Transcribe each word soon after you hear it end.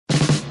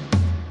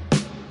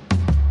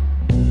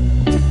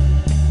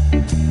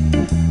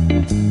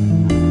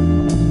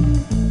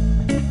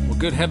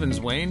Good Heavens,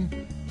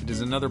 Wayne. It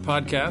is another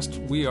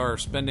podcast. We are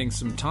spending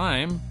some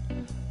time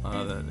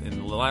in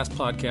the last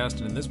podcast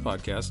and in this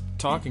podcast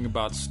talking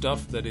about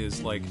stuff that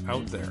is like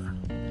out there,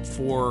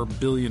 4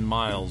 billion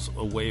miles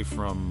away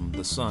from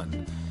the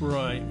sun.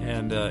 Right.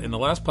 And in the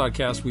last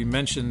podcast, we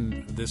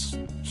mentioned this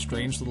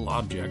strange little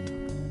object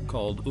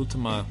called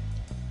Ultima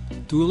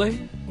Thule,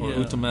 or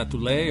Ultima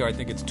Thule, or I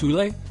think it's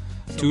Thule.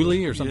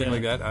 Thule or something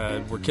like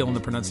that. We're killing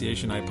the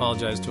pronunciation. I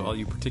apologize to all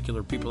you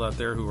particular people out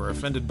there who are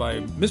offended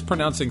by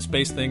mispronouncing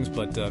space things,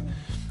 but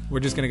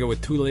we're just going to go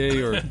with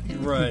Thule. Or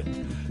right.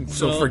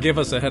 So forgive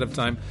us ahead of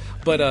time.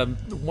 But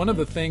one of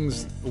the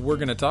things we're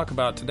going to talk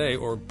about today,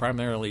 or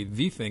primarily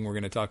the thing we're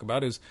going to talk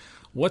about, is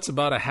what's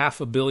about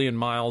 500 million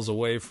miles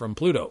away from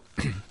Pluto.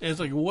 It's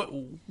like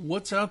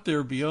what's out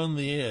there beyond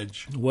the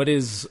edge? What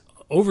is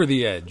over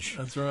the edge?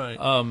 That's right.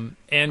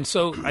 And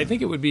so I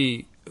think it would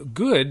be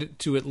good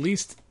to at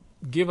least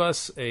give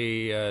us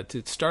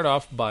to start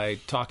off by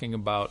talking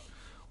about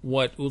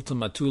what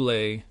Ultima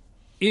Thule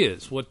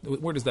is.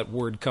 Where does that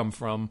word come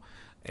from,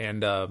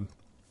 and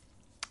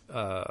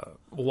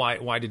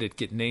why did it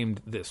get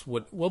named this?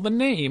 Well, the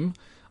name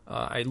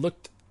I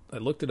looked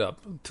it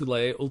up.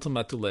 Thule,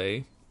 Ultima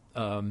Thule.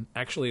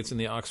 Actually, it's in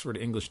the Oxford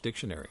English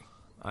Dictionary.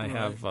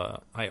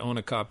 I own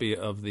a copy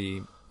of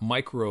the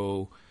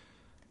micro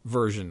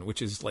version,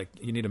 which is like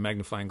you need a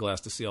magnifying glass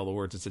to see all the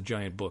words. It's a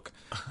giant book.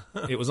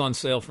 It was on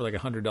sale for like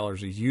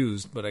 $100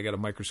 used, but I got a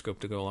microscope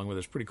to go along with it.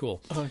 It's pretty cool.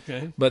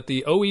 Okay. But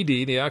the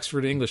OED, the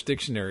Oxford English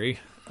Dictionary,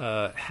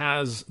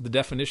 has the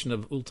definition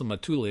of Ultima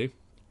Thule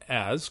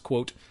as,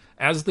 quote,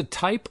 as the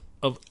type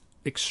of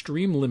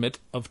extreme limit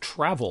of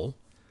travel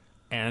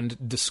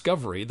and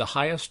discovery, the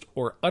highest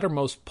or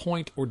uttermost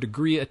point or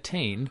degree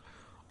attained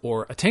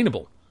or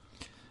attainable.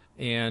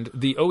 And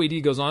the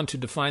OED goes on to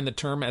define the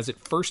term as it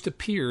first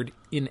appeared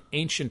in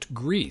ancient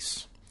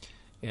Greece.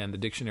 And the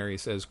dictionary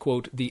says,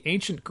 quote, the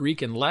ancient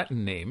Greek and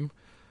Latin name,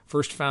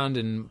 first found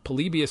in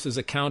Polybius's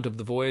account of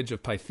the voyage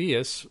of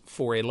Pytheas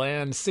for a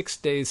land 6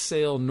 days'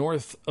 sail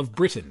north of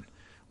Britain,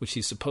 which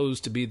he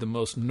supposed to be the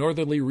most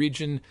northerly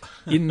region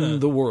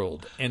in the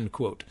world, end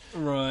quote.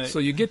 Right. So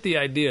you get the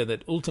idea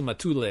that Ultima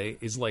Thule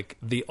is like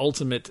the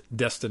ultimate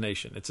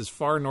destination. It's as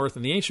far north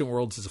in the ancient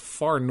world, it's as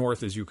far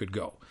north as you could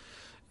go.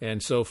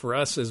 And so for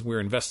us, as we're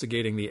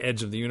investigating the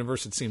edge of the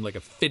universe, it seemed like a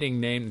fitting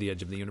name, the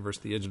edge of the universe,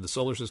 the edge of the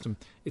solar system,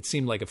 it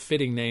seemed like a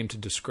fitting name to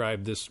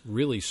describe this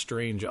really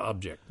strange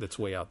object that's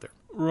way out there.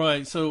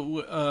 Right.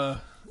 So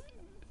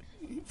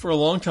for a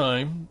long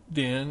time,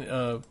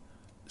 Dan,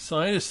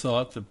 scientists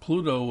thought that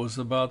Pluto was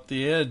about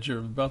the edge or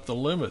about the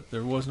limit.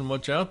 There wasn't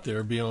much out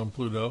there beyond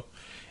Pluto.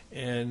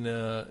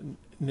 And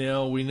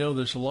now we know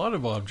there's a lot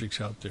of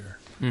objects out there.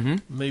 Mm-hmm.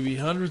 Maybe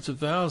hundreds of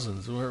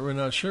thousands. We're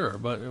not sure,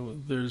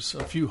 but there's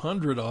a few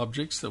hundred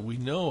objects that we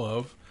know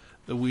of,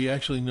 that we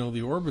actually know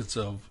the orbits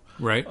of,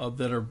 right?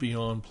 That are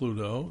beyond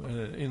Pluto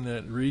in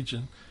that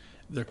region.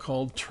 They're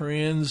called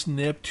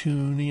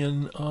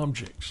trans-Neptunian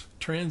objects.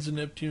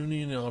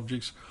 Trans-Neptunian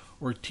objects,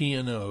 or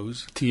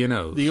TNOs.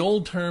 TNOs. The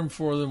old term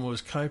for them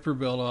was Kuiper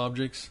Belt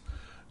objects,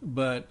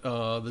 but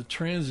the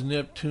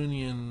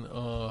trans-Neptunian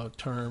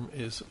term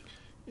is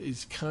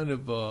kind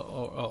of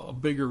a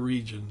bigger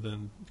region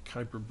than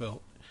Kuiper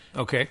Belt.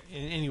 Okay.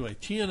 Anyway,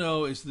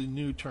 TNO is the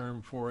new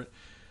term for it.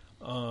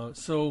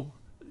 So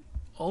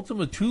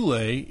Ultima Thule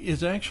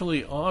is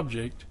actually an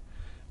object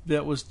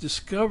that was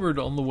discovered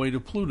on the way to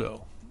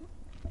Pluto.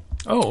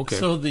 Oh, okay.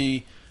 So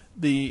the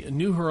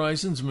New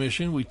Horizons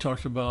mission we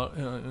talked about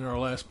in our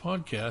last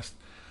podcast,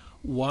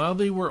 while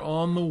they were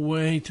on the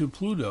way to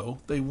Pluto,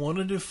 they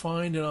wanted to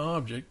find an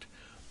object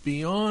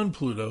beyond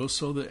Pluto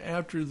so that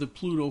after the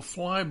Pluto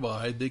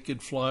flyby, they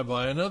could fly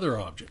by another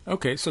object.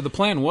 Okay, so the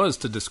plan was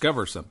to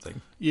discover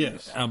something.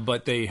 Yes.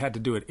 But they had to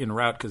do it en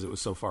route because it was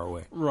so far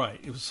away.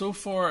 Right. It was so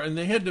far, and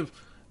they had to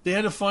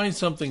find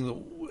something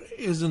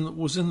that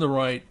was in the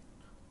right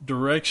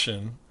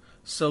direction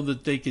so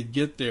that they could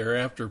get there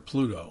after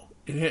Pluto.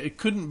 It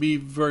couldn't be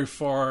very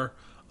far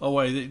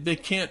away. They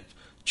can't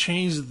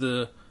change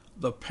the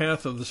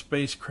path of the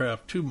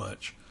spacecraft too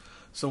much.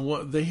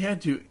 So they had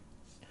to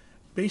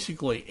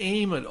basically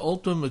aim at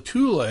Ultima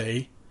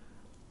Thule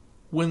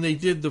when they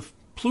did the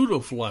Pluto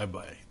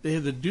flyby. They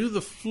had to do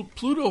the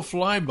Pluto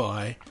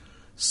flyby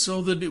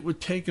so that it would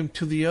take them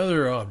to the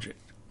other object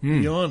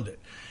beyond it.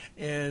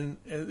 And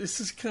this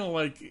is kind of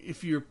like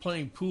if you're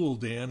playing pool,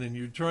 Dan, and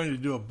you're trying to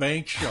do a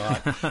bank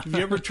shot. If you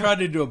ever try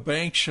to do a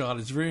bank shot,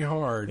 it's very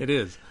hard. It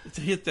is. To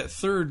hit that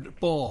third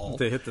ball.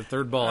 To hit the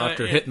third ball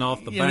after hitting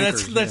off the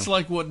bankers. That's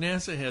like what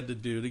NASA had to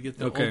do to get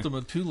the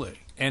Ultima Thule.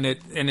 And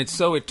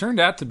it turned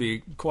out to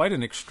be quite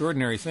an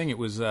extraordinary thing. It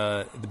was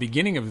the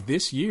beginning of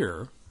this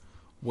year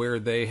where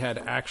they had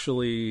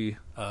actually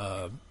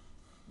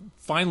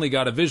finally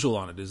got a visual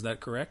on it. Is that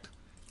correct?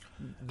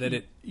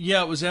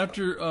 Yeah, it was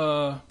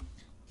after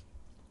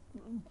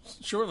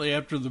shortly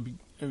after the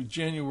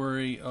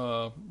January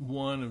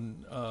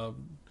 1 of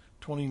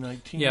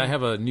 2019. Yeah, I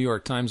have a New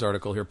York Times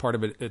article here. Part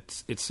of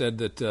it said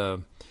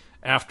that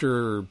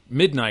after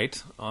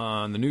midnight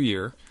on the New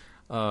Year,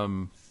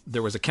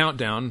 there was a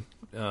countdown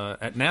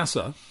at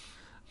NASA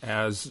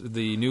as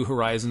the New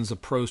Horizons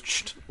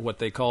approached what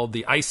they called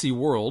the icy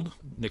world,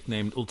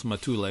 nicknamed Ultima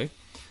Thule,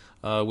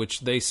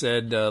 which they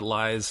said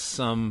lies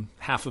some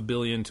 500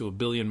 million to 1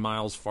 billion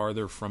miles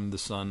farther from the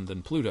sun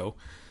than Pluto.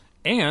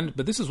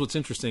 But this is what's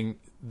interesting,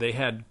 they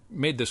had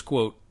made this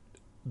quote,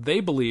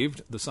 they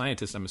believed, the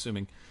scientists I'm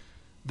assuming,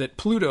 that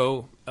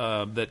Pluto,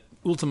 that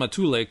Ultima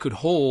Thule could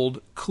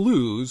hold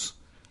clues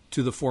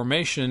to the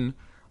formation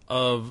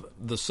of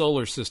the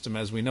solar system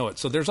as we know it.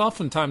 So there's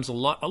oftentimes a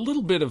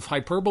little bit of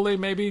hyperbole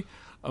maybe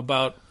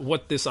about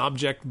what this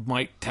object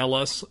might tell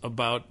us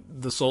about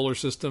the solar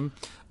system.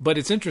 But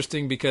it's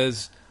interesting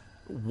because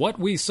what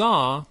we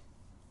saw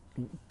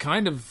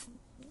kind of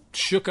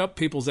shook up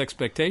people's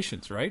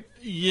expectations, right?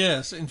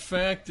 Yes. In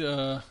fact,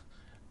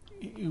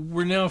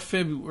 we're now in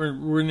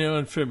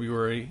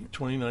February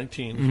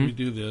 2019 as we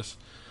do this.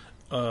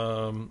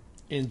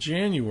 In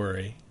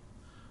January,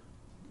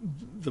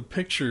 the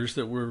pictures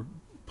that were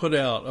put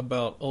out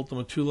about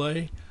Ultima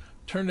Thule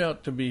turned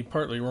out to be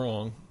partly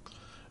wrong.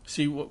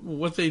 See,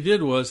 what they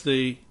did was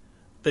they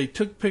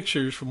took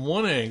pictures from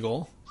one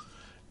angle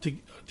to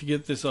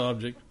get this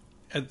object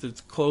at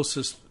the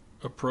closest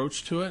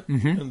approach to it,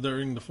 and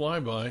during the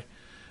flyby.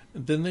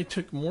 And then they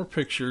took more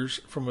pictures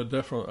from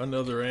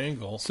another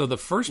angle. So the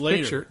first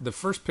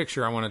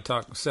picture I want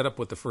to set up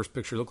what the first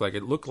picture looked like.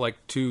 It looked like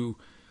two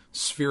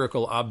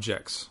spherical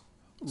objects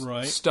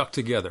stuck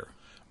together.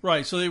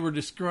 Right, so they were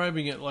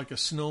describing it like a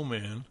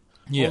snowman.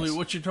 Yes. Only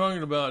what you're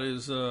talking about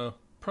is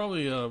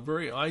probably a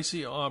very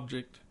icy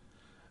object,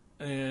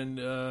 and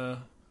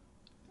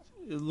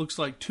it looks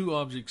like two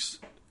objects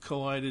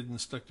collided and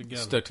stuck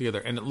together.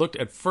 And it looked,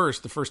 at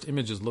first, the first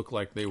images looked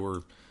like they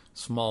were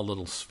small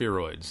little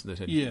spheroids that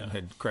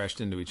had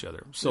crashed into each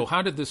other. So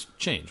how did this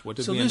change? What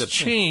did we end up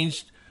seeing?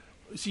 Changed.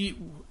 See,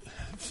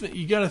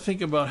 you got to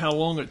think about how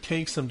long it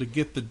takes them to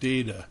get the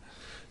data.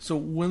 So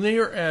when they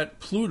are at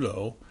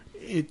Pluto,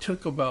 it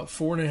took about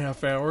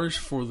 4.5 hours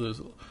for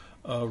the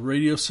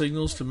radio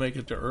signals to make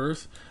it to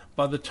Earth.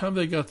 By the time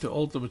they got to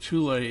Ultima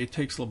Thule, it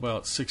takes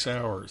about 6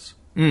 hours.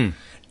 And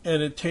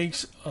it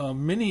takes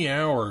many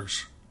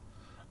hours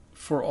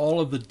for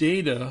all of the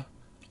data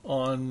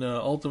on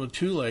Ultima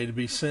Thule to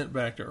be sent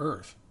back to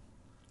Earth.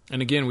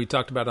 And again, we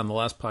talked about on the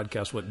last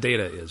podcast what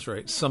data is,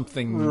 right?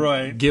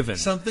 Something given.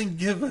 Something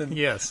given.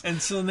 Yes.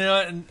 And so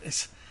now...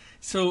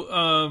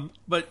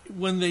 but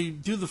when they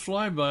do the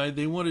flyby,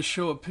 they want to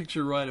show a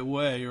picture right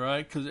away,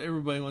 right? Because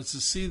everybody wants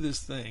to see this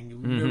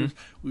thing.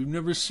 We've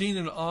never seen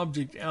an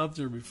object out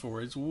there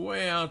before. It's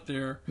way out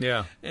there.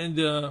 Yeah.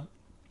 And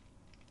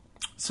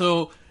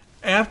so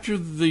after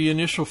the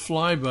initial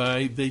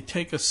flyby, they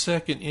take a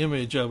second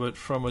image of it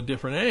from a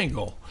different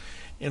angle.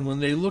 And when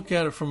they look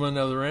at it from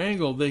another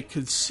angle, they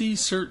could see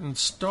certain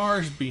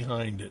stars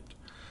behind it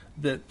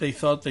that they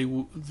thought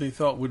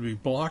would be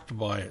blocked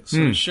by it. So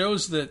it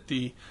shows that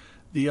the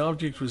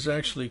object was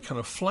actually kind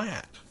of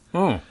flat.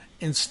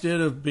 Instead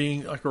of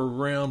being like a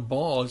round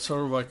ball, it's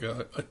sort of like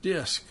a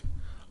disc.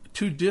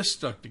 Two discs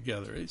stuck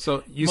together.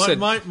 So you said...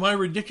 said... My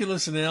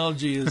ridiculous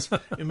analogy is,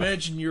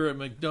 imagine you're at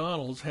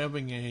McDonald's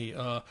having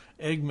a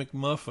Egg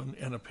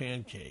McMuffin and a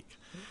pancake.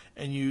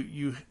 And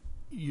you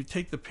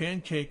take the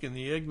pancake and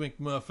the Egg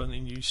McMuffin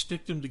and you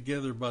stick them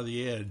together by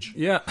the edge.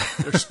 Yeah.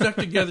 They're stuck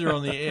together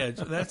on the edge.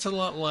 That's a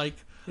lot like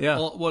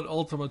what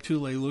Ultima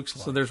Thule looks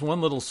like. So there's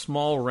one little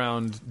small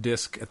round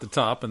disc at the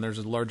top, and there's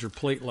a larger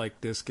plate-like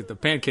disc at the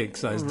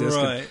pancake-sized disc.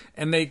 Right.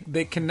 And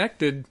they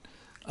connected...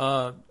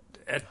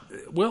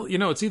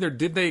 it's either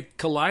did they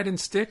collide and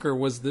stick, or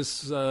was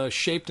this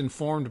shaped and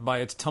formed by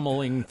its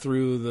tumbling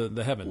through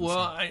the heavens? Well,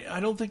 I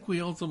don't think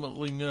we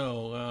ultimately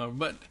know.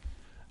 But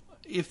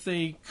if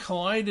they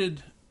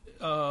collided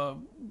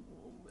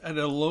at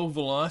a low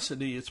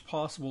velocity, it's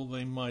possible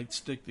they might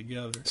stick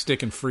together.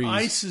 Stick and freeze.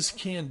 Ices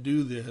can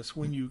do this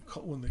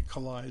when they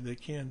collide. They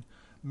can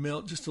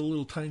melt just a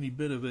little tiny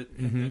bit of it,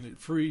 and then it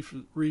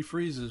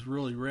refreezes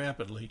really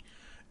rapidly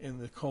in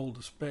the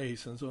cold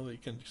space, and so they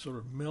can sort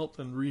of melt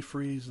and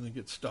refreeze and they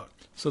get stuck.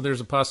 So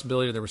there's a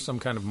possibility there was some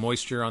kind of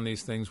moisture on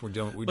these things.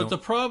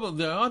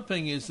 The odd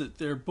thing is that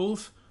they're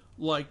both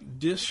like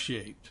disc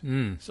shaped.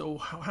 So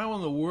how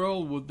in the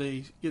world would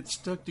they get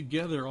stuck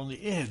together on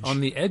the edge? On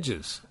the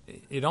edges,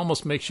 it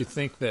almost makes you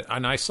think that.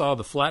 And I saw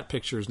the flat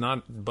pictures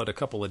not but a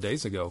couple of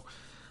days ago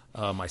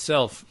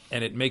myself,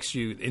 and it makes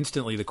you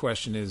instantly. The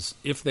question is,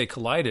 if they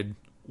collided,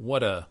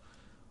 what a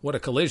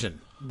collision.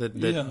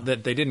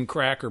 That they didn't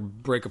crack or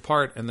break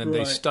apart, and then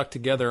they stuck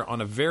together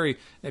on a very...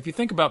 If you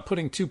think about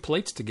putting two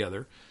plates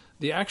together,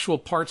 the actual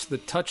parts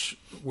that touch,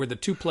 where the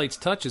two plates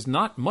touch, is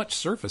not much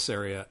surface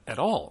area at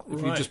all.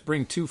 If you just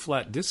bring two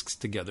flat discs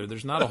together,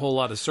 there's not a whole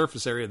lot of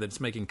surface area that's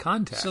making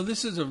contact. So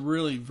this is a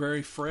really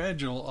very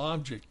fragile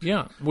object.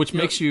 Yeah, which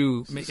makes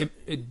you...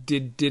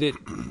 Did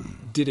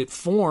it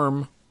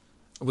form...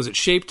 Was it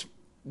shaped...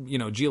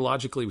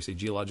 geologically, we say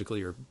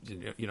geologically, or,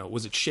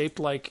 was it shaped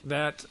like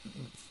that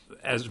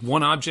as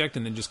one object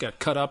and then just got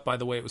cut up by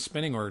the way it was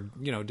spinning, or,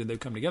 did they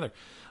come together?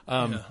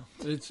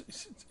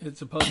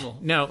 It's a puzzle.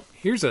 Now,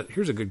 here's a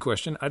good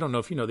question. I don't know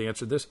if you know the answer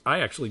to this. I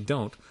actually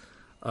don't.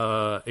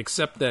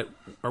 except that,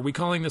 are we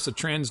calling this a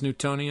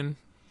trans-Newtonian?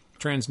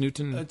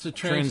 Trans-Newton? It's a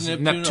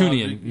trans-Neptune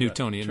Neptunian, object.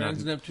 Newtonian. Yeah,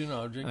 trans-Neptune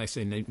object. I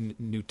say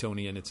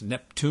Newtonian. It's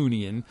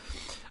Neptunian.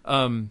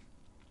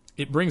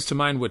 It brings to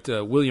mind what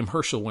William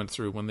Herschel went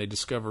through when they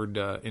discovered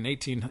in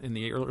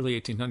the early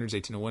 1800s,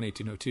 1801,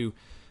 1802,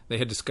 they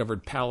had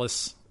discovered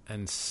Pallas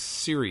and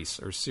Ceres,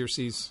 or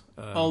Circes.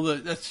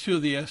 That's two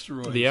of the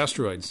asteroids. The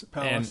asteroids.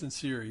 Pallas and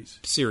Ceres.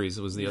 Ceres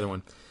was the other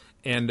one.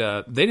 And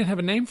they didn't have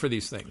a name for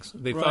these things.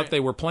 They thought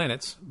they were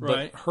planets.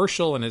 But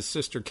Herschel and his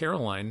sister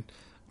Caroline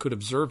could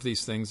observe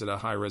these things at a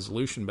high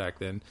resolution back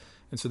then.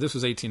 And so this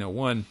was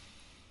 1801.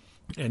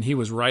 And he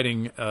was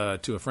writing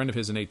to a friend of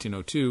his in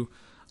 1802,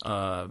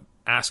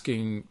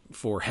 asking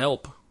for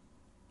help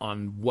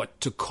on what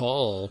to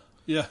call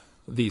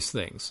these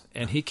things.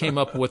 And he came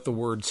up with the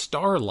word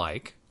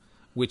star-like,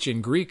 which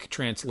in Greek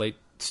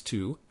translates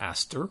to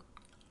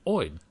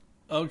asteroid.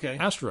 Okay.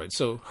 Asteroid.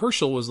 So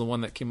Herschel was the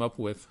one that came up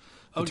with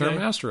the term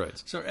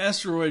asteroids. So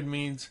asteroid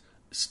means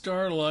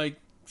star-like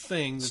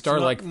thing. That's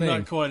Star-like thing.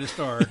 Not quite a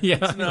star.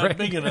 It's not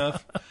big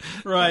enough.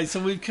 Right. So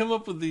we've come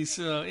up with these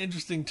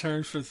interesting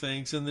terms for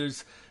things, and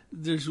there's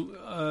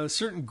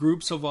certain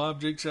groups of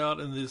objects out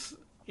in this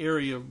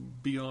area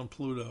beyond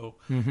Pluto.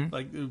 Mm-hmm.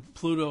 Like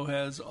Pluto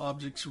has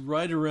objects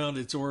right around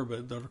its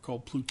orbit that are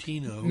called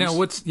Plutinos. Now,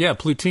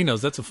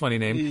 Plutinos, that's a funny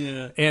name.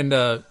 Yeah. And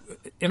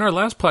in our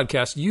last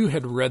podcast, you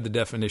had read the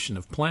definition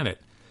of planet.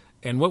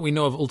 And what we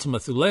know of Ultima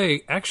Thule,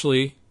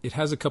 actually, it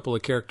has a couple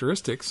of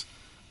characteristics.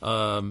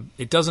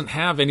 It doesn't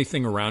have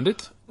anything around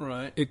it.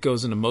 Right. It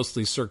goes in a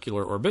mostly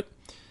circular orbit.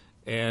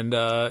 And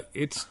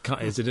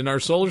is it in our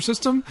solar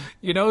system?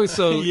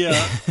 So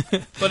yeah,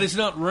 but it's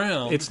not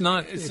round. It's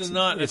not. It's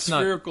not a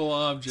spherical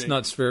object. It's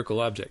not spherical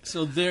object.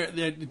 So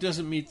it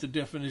doesn't meet the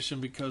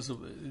definition because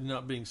of it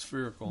not being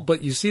spherical.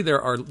 But you see,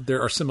 there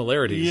are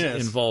similarities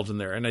involved in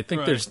there, and I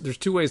think there's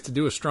two ways to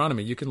do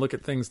astronomy. You can look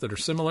at things that are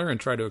similar and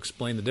try to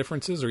explain the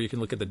differences, or you can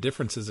look at the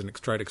differences and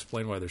try to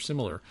explain why they're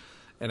similar.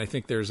 And I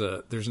think there's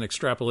an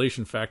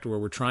extrapolation factor where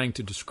we're trying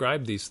to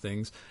describe these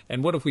things.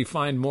 And what if we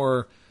find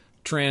more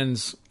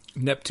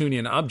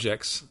trans-Neptunian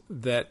objects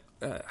that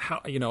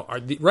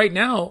right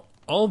now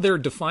all they're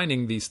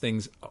defining these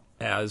things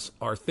as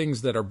are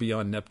things that are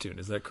beyond Neptune.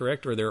 Is that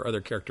correct, or are there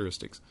other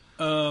characteristics?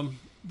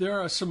 There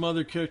are some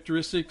other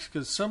characteristics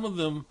because some of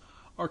them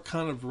are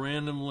kind of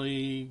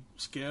randomly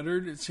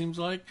scattered, it seems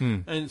like,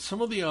 and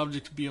some of the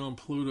objects beyond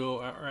Pluto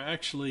are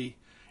actually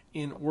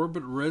in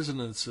orbit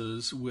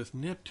resonances with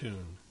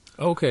Neptune.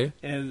 Okay.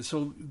 And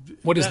so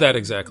what is that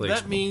exactly?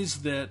 That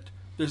means that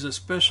there's a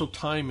special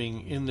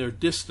timing in their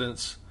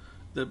distance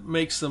that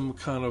makes them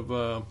kind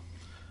of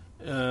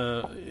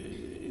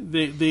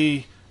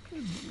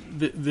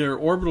their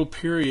orbital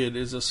period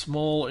is a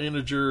small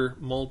integer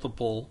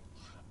multiple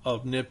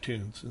of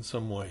Neptune's in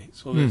some way.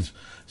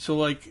 So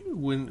like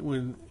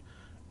when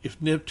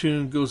if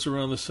Neptune goes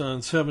around the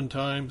sun 7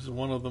 times,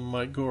 one of them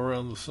might go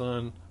around the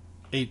sun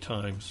 8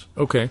 times.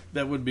 Okay.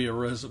 That would be a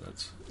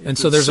resonance. And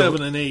so there's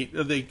 7 and 8.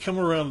 They come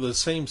around the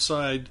same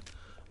side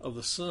of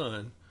the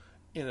sun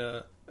in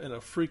a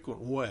frequent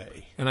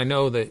way. And I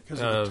know that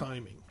because of the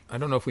timing. I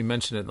don't know if we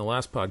mentioned it in the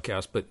last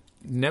podcast, but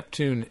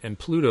Neptune and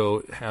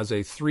Pluto has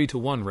a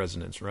 3-to-1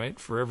 resonance, right?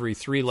 For every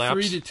 3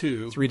 laps, 3 to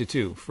 2. 3 to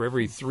 2. For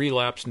every 3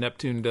 laps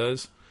Neptune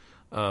does,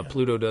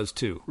 Pluto does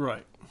 2.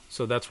 Right.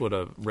 So that's what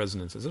a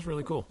resonance is. That's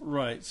really cool.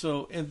 Right.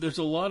 So, and there's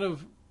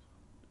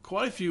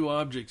quite a few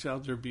objects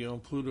out there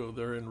beyond Pluto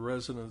that are in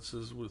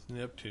resonances with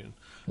Neptune.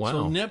 Wow.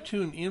 So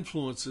Neptune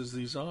influences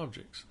these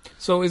objects.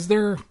 So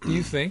do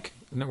you think,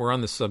 and we're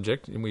on this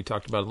subject, and we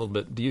talked about it a little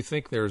bit, do you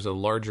think there's a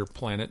larger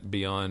planet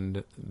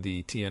beyond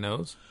the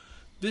TNOs?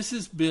 This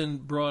has been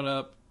brought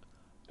up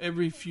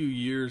every few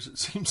years, it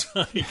seems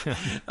like.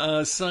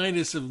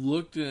 Scientists have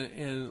looked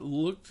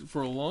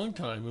for a long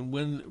time.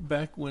 And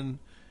back when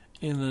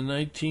in the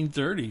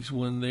 1930s,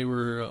 when they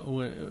were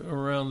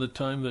around the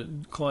time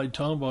that Clyde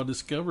Tombaugh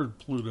discovered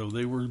Pluto,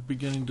 they were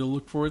beginning to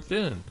look for it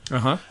then.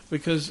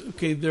 Because,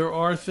 there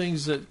are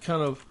things that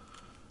kind of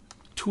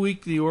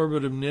tweak the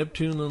orbit of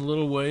Neptune in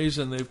little ways,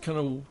 and they've kind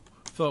of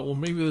thought, well,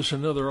 maybe there's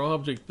another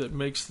object that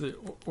makes the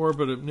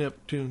orbit of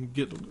Neptune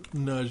get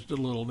nudged a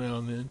little now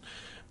and then.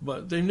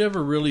 But they've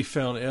never really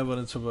found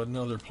evidence of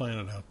another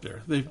planet out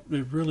there.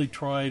 They've really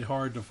tried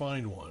hard to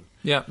find one.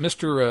 Yeah,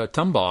 Mr.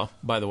 Tombaugh,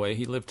 by the way,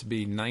 he lived to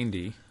be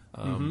 90.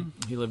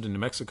 He lived in New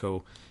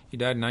Mexico. He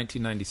died in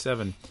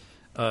 1997.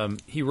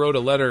 He wrote a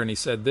letter and he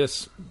said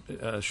this,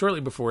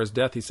 shortly before his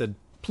death, he said,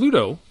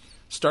 Pluto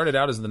started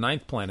out as the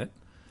 9th planet,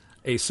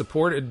 a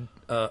supported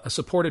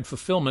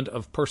fulfillment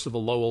of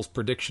Percival Lowell's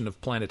prediction of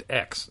Planet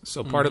X.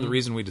 So part of the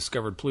reason we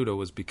discovered Pluto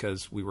was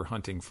because we were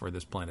hunting for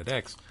this Planet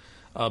X.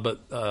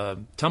 But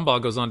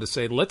Tombaugh goes on to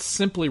say, let's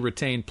simply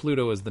retain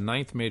Pluto as the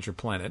 9th major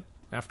planet.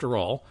 After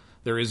all,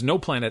 there is no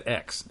Planet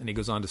X. And he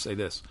goes on to say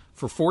this,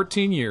 for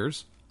 14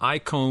 years, I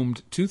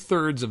combed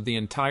 2/3 of the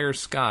entire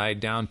sky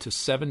down to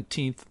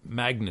 17th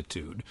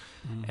magnitude,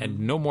 and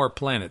no more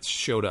planets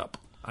showed up.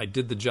 I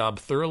did the job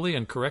thoroughly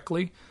and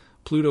correctly.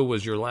 Pluto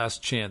was your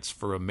last chance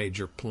for a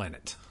major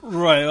planet.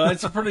 Right. Well,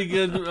 that's a pretty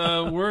good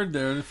word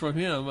there from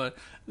him.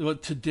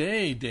 But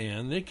today,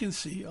 Dan, they can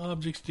see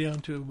objects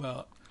down to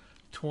about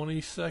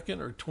 22nd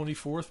or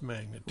 24th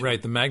magnitude.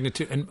 Right, the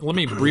magnitude. And let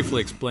me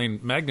briefly explain.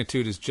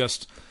 Magnitude is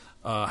just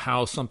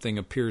how something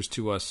appears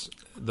to us,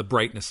 the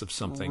brightness of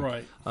something.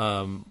 Right.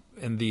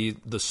 And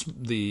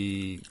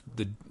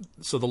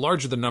so the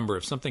larger the number,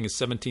 if something is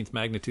 17th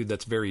magnitude,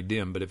 that's very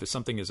dim. But if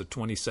something is a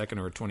 22nd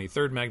or a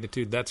 23rd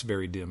magnitude, that's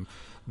very dim.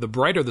 The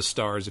brighter the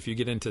stars, if you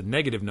get into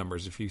negative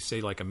numbers, if you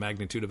say like a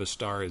magnitude of a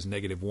star is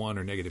 -1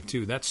 or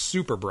 -2, that's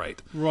super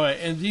bright. Right,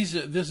 and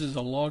this is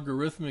a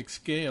logarithmic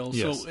scale.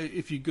 Yes. So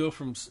if you go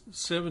from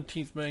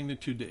 17th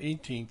magnitude to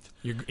 18th,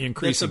 You're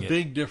increasing that's a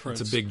big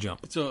difference. It's a big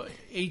jump. So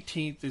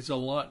 18th is a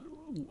lot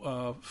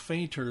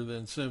fainter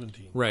than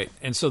 17th. Right,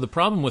 and so the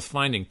problem with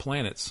finding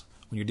planets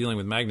when you're dealing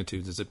with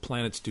magnitudes is that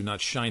planets do not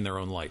shine their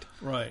own light.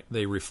 Right.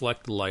 They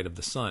reflect the light of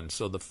the sun.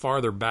 So the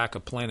farther back a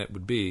planet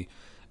would be,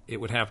 it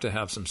would have to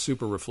have some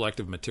super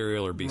reflective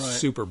material or be Right.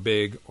 super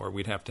big, or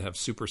we'd have to have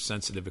super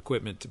sensitive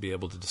equipment to be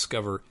able to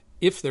discover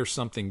if there's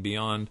something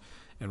beyond.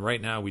 And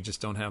right now we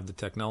just don't have the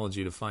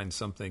technology to find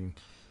something.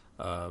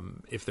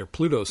 If they're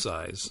Pluto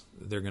size,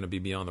 they're going to be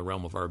beyond the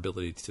realm of our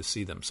ability to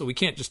see them. So we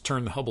can't just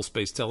turn the Hubble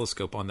Space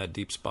Telescope on that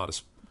deep spot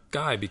of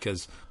sky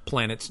because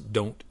planets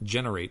don't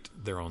generate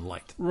their own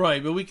light.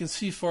 Right, but we can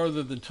see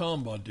farther than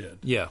Tombaugh did.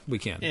 Yeah, we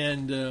can.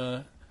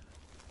 And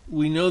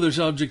we know there's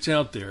objects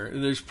out there.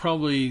 There's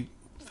probably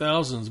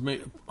thousands,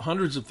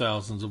 hundreds of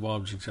thousands of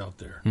objects out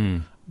there.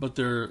 But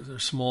they're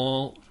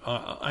small,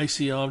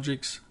 icy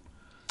objects.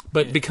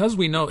 But because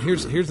we know,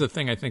 here's the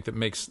thing I think that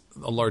makes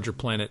a larger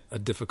planet a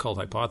difficult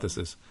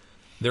hypothesis.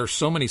 There are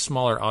so many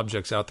smaller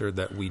objects out there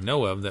that we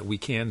know of that we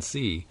can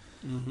see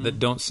that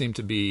don't seem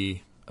to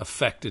be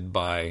affected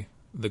by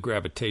the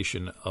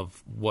gravitation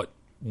of what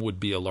would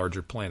be a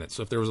larger planet.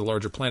 So if there was a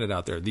larger planet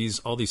out there,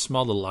 all these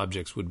small little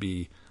objects would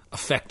be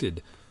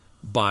affected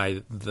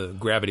by the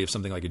gravity of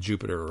something like a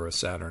Jupiter or a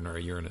Saturn or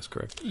a Uranus,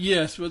 correct?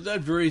 Yes, but that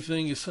very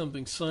thing is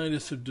something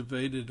scientists have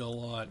debated a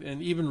lot.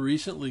 And even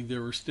recently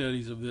there were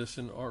studies of this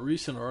in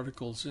recent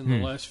articles in the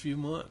last few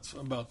months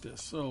about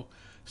this. So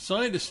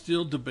scientists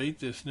still debate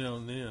this now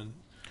and then.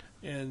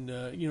 And,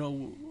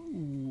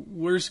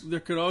 there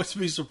could always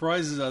be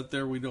surprises out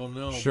there we don't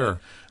know. Sure.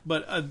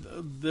 But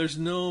there's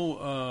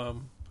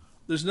nothing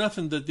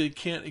that they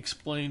can't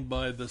explain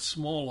by the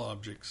small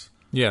objects.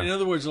 Yeah. In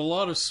other words, a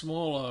lot of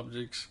small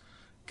objects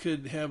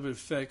could have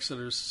effects that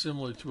are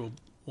similar to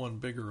one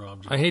bigger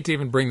object. I hate to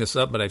even bring this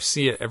up, but I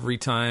see it every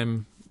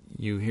time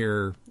you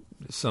hear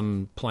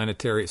some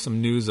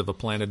news of a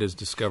planet is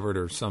discovered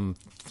or some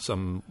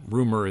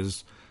rumor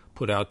is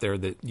put out there,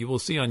 that you will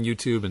see on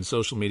YouTube and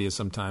social media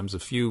sometimes. A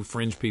few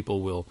fringe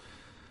people will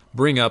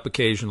bring up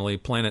occasionally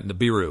planet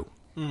Nibiru,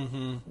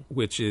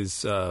 which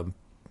is, I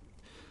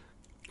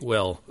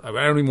don't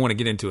even want to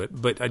get into it,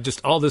 but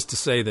all this to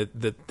say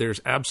that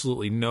there's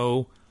absolutely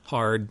no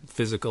hard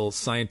physical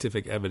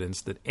scientific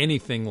evidence that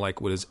anything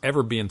like what has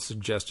ever been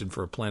suggested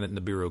for a planet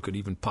Nibiru could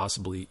even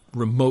possibly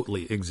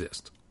remotely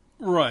exist.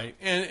 Right,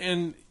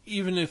 and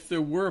even if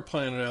there were a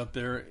planet out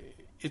there,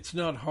 it's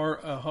not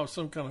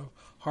some kind of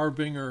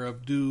harbinger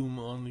of doom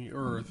on the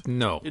Earth.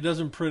 No. It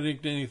doesn't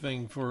predict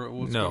anything for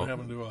what's going to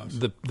happen to us.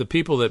 The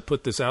people that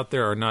put this out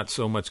there are not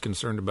so much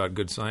concerned about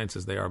good science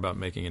as they are about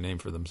making a name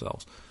for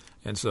themselves.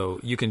 And so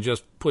you can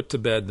just put to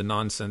bed the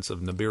nonsense of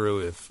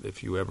Nibiru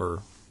if you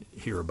ever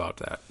hear about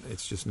that.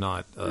 It's just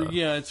not...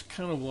 it's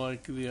kind of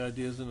like the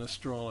ideas in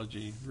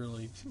astrology,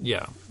 really.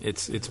 Yeah,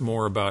 it's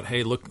more about,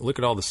 hey, look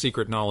at all the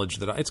secret knowledge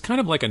that it's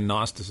kind of like a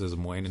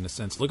Gnosticism, Wayne, in a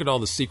sense. Look at all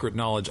the secret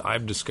knowledge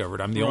I've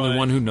discovered. I'm the only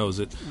one who knows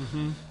it.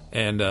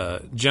 And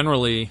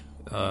generally,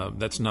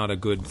 that's not a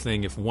good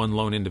thing if one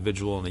lone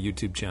individual on a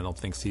YouTube channel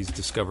thinks he's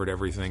discovered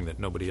everything that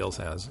nobody else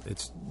has.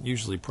 It's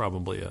usually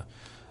probably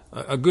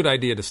a good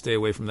idea to stay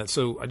away from that.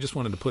 So I just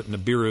wanted to put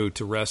Nibiru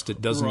to rest.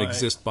 It doesn't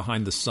exist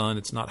behind the sun.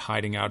 It's not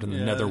hiding out in the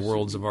nether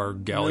worlds of our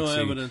galaxy.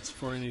 No evidence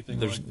for anything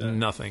There's like that.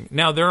 nothing.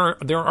 Now,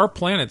 there are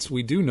planets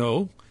we do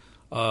know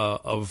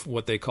of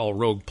what they call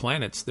rogue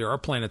planets. There are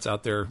planets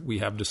out there we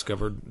have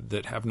discovered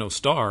that have no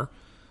star.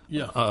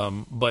 Yeah.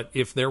 But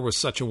if there was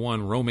such a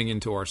one roaming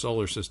into our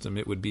solar system,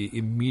 it would be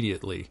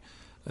immediately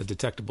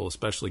detectable,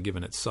 especially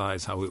given its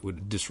size, how it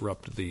would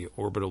disrupt the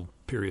orbital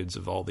periods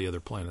of all the other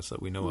planets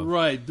that we know of.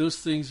 Right.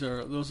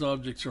 Those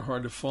objects are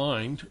hard to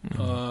find,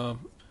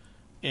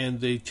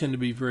 and they tend to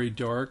be very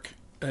dark.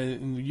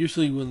 And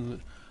usually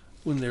when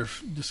they're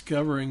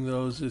discovering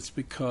those, it's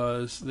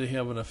because they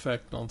have an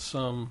effect on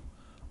some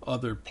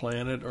other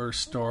planet or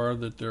star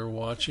that they're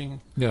watching.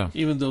 Yeah.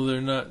 Even though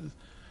they're not...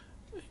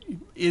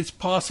 It's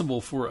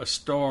possible for a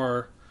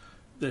star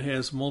that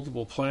has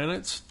multiple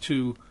planets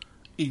to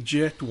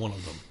eject one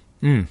of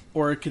them,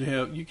 or you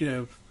could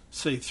have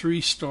say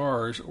 3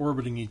 stars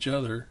orbiting each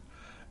other.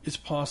 It's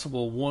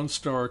possible one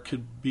star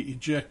could be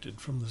ejected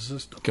from the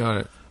system. Got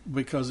it.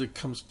 Because it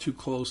comes too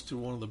close to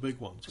one of the big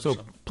ones. So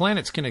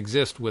planets can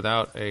exist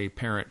without a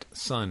parent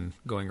sun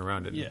going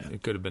around it. Yeah.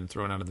 It could have been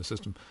thrown out of the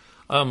system.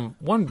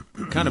 One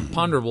kind of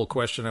ponderable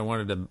question I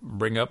wanted to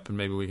bring up, and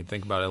maybe we can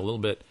think about it a little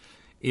bit,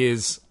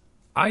 is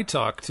I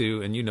talk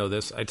to, and you know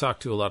this, I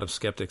talk to a lot of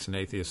skeptics and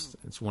atheists.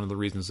 It's one of the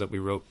reasons that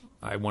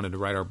I wanted to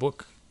write our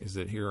book, is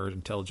that here are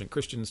intelligent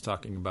Christians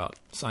talking about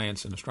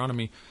science and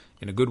astronomy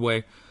in a good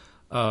way.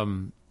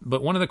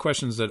 But one of the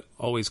questions that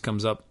always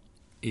comes up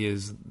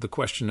is the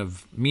question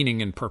of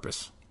meaning and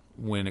purpose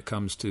when it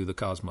comes to the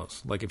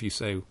cosmos. Like if you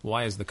say,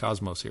 why is the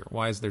cosmos here?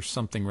 Why is there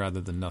something rather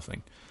than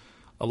nothing?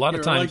 A lot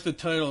of times, I like the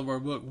title of our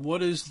book,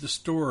 What is the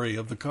Story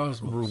of the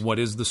Cosmos? What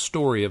is the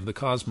story of the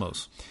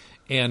cosmos?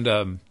 And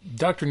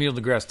Dr. Neil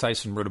deGrasse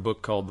Tyson wrote a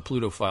book called The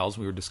Pluto Files.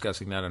 We were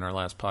discussing that in our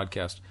last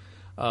podcast.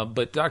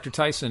 But Dr.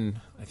 Tyson,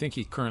 I think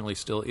he currently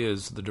still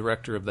is the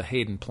director of the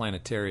Hayden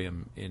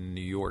Planetarium in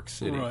New York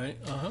City. Right.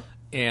 Uh-huh.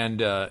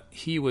 And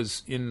he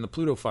was in the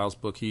Pluto Files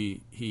book.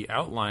 He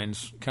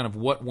outlines kind of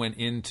what went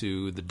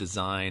into the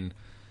design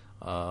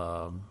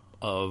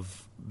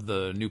of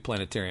the new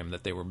planetarium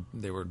that they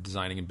were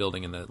designing and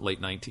building in the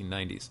late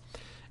 1990s.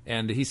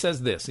 And he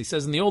says this. He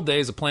says, in the old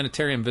days, a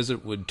planetarium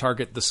visit would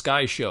target the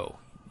sky show.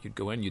 You'd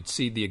go in, you'd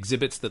see the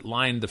exhibits that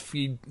lined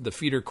the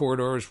feeder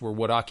corridors were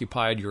what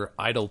occupied your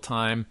idle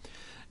time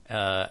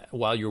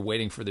while you're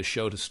waiting for the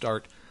show to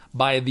start.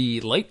 By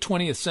the late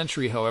 20th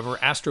century, however,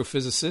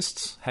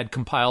 astrophysicists had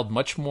compiled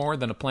much more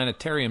than a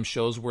planetarium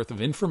show's worth of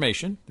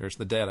information, there's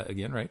the data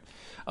again, right,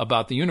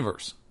 about the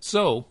universe.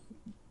 So,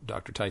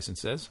 Dr. Tyson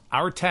says,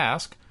 our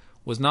task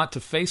was not to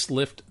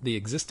facelift the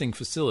existing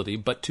facility,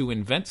 but to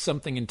invent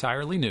something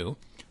entirely new.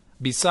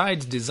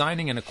 Besides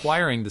designing and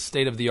acquiring the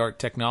state-of-the-art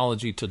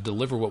technology to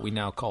deliver what we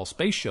now call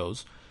space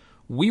shows,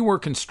 we were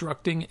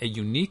constructing a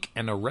unique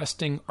and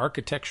arresting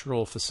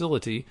architectural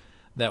facility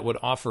that would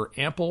offer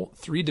ample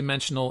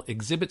three-dimensional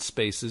exhibit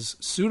spaces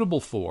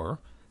suitable for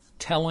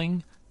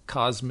telling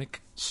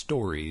cosmic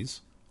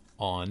stories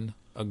on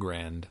a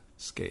grand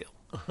scale.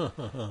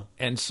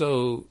 And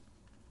so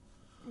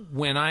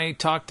when I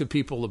talk to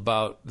people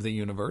about the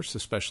universe,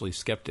 especially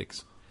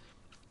skeptics,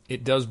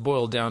 it does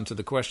boil down to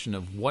the question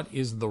of what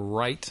is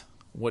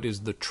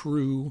the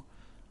true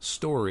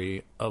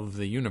story of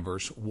the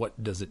universe?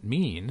 What does it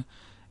mean?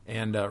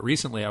 And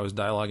recently I was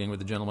dialoguing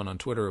with a gentleman on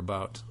Twitter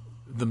about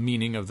the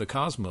meaning of the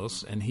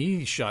cosmos, and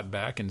he shot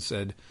back and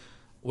said,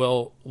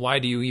 well, why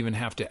do you even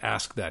have to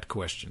ask that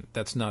question?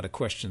 That's not a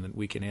question that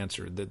we can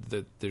answer.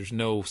 That there's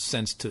no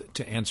sense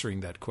to answering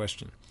that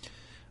question,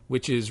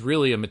 which is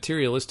really a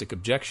materialistic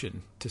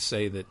objection to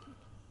say that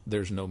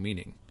there's no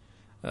meaning.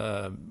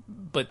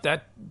 But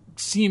that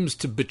seems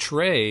to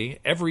betray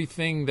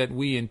everything that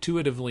we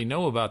intuitively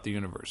know about the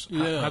universe.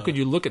 Yeah. How could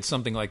you look at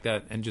something like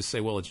that and just say,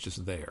 well, it's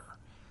just there?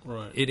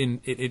 Right.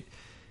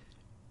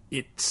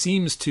 It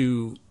seems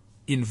to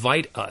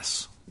invite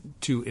us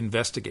to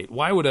investigate.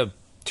 Why would a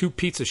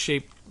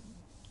two-pizza-shaped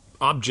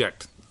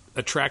object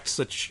attract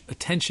such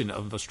attention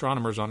of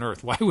astronomers on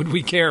Earth? Why would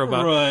we care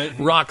about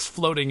rocks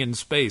floating in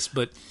space?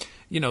 But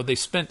they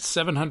spent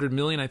 $700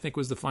 million, I think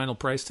was the final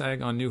price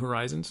tag on New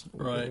Horizons.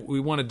 Right. We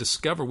want to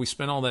discover. We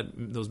spent all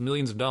those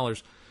millions of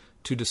dollars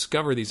to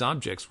discover these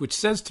objects, which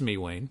says to me,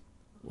 Wayne,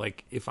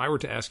 like if I were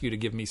to ask you to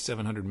give me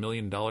 $700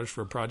 million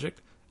for a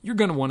project, you're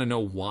going to want to know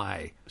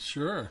why.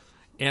 Sure.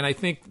 And I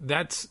think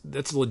that's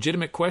a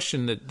legitimate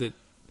question that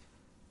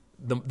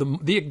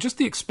just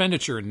the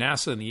expenditure in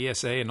NASA and the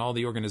ESA and all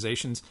the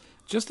organizations,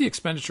 just the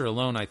expenditure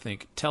alone, I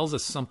think, tells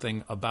us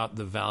something about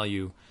the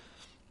value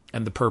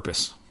and the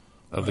purpose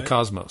of the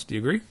cosmos. Do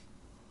you agree?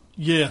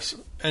 Yes,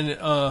 and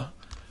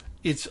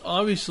it's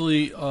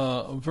obviously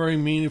very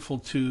meaningful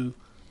to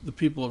the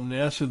people of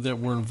NASA that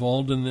were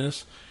involved in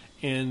this.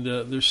 And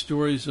there's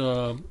stories.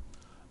 There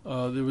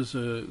was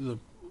the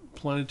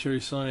Planetary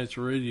Science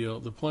Radio,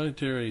 the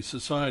Planetary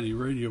Society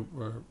radio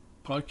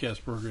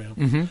podcast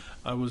program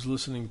I was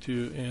listening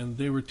to, and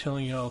they were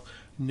telling how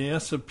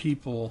NASA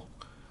people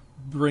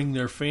bring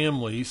their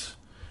families,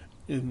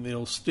 and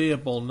they'll stay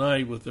up all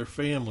night with their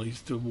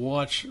families to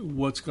watch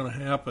what's going to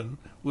happen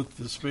with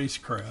the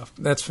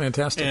spacecraft. That's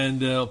fantastic.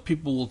 And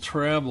people will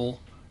travel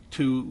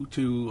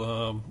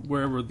to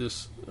wherever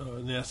this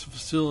NASA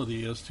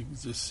facility is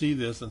to see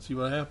this and see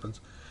what happens.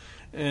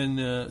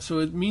 And so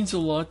it means a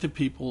lot to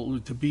people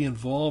to be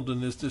involved in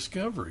this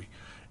discovery.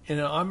 And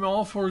I'm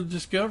all for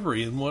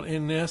discovery and what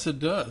NASA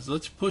does.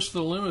 Let's push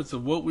the limits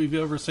of what we've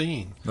ever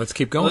seen. Let's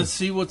keep going. Let's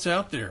see what's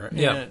out there.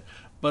 Yeah.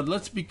 But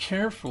let's be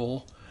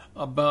careful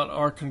about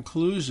our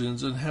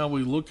conclusions and how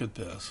we look at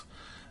this,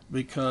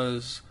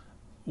 because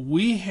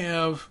we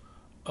have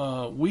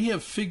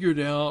figured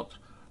out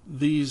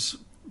these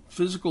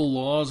physical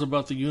laws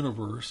about the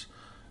universe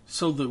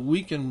so that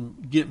we can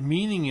get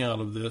meaning out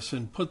of this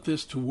and put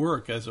this to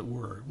work, as it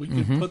were. We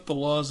can put the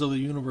laws of the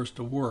universe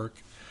to work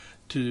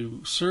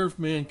to serve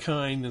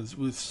mankind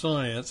with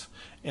science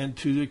and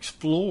to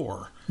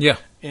explore. Yeah.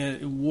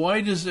 And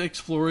why does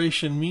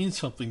exploration mean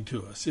something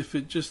to us? If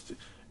it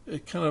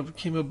kind of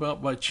came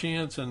about by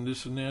chance and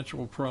just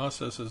natural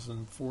processes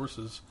and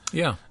forces.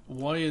 Yeah.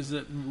 Why is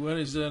that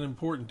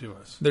important to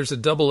us? There's a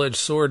double-edged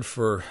sword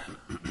for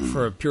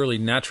a purely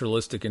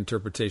naturalistic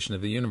interpretation of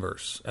the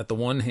universe. At the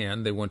one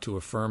hand, they want to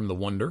affirm the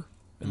wonder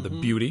and the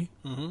beauty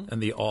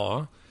and the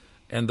awe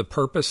and the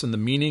purpose and the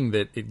meaning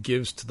that it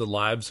gives to the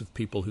lives of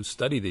people who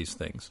study these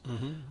things.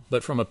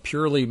 But from a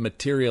purely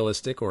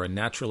materialistic or a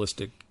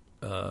naturalistic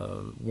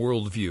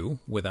worldview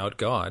without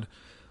God,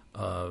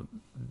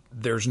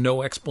 there's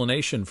no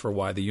explanation for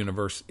why the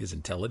universe is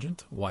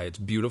intelligent, why it's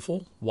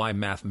beautiful, why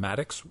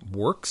mathematics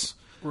works,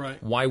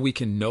 Right. why we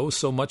can know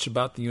so much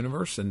about the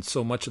universe and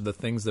so much of the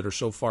things that are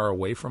so far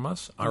away from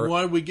us.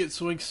 Why we get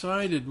so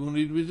excited when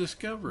we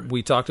discover it.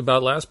 We talked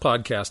about last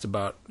podcast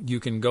about you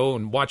can go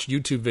and watch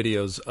YouTube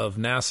videos of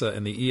NASA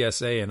and the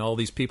ESA and all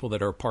these people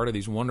that are part of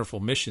these wonderful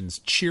missions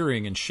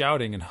cheering and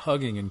shouting and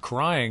hugging and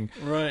crying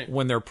Right.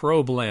 when their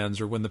probe lands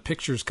or when the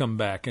pictures come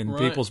back and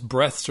Right. people's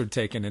breaths are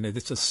taken, and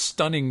it's a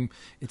stunning.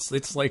 It's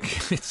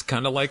like it's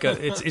kind of like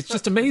it's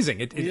just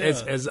amazing. Yeah.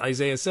 As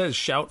Isaiah says,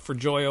 shout for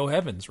joy, O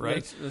heavens!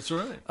 Right. That's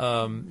right.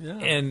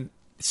 And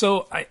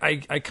so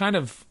I'm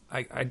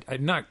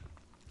not.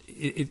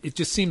 It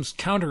just seems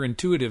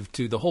counterintuitive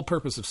to the whole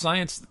purpose of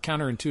science,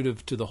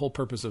 counterintuitive to the whole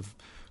purpose of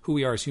who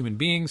we are as human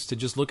beings, to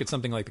just look at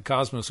something like the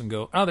cosmos and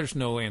go, "Oh, there's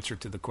no answer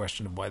to the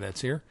question of why that's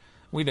here."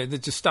 We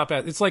just stop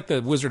at. It's like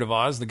the Wizard of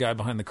Oz, the guy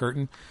behind the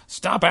curtain.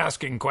 Stop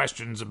asking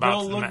questions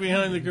about. Don't look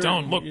behind the curtain.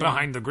 Don't look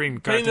behind the green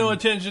curtain. Pay no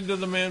attention to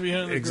the man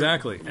behind the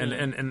Exactly, curtain.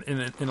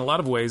 and in a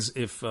lot of ways,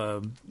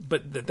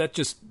 but that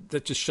just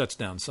shuts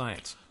down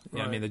science.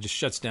 Right. I mean, that just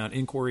shuts down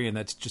inquiry, and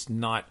that's just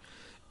not.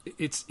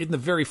 It's in the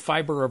very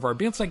fiber of our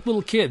being. It's like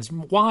little kids.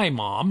 Why,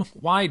 Mom?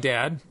 Why,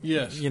 Dad?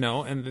 Yes.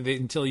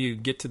 Until you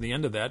get to the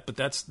end of that, but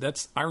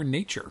that's our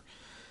nature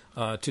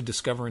to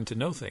discover and to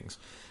know things.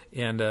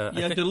 And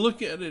to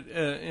look at it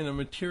in a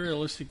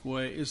materialistic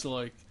way is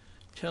like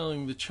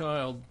telling the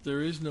child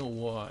there is no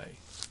why.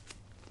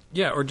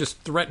 Yeah, or just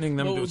threatening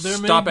them to there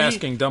may stop be-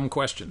 asking dumb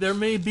questions. There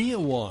may be a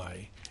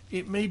why.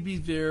 It may be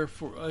there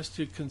for us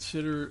to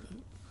consider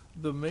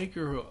the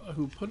maker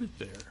who put it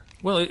there.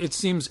 Well, it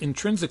seems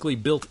intrinsically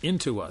built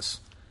into us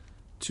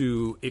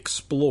to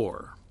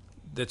explore.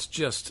 That's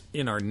just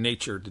in our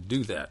nature to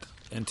do that.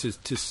 And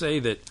to say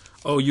that,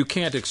 oh, you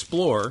can't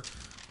explore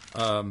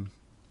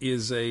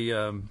is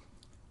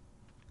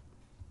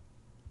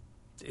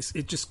it's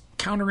just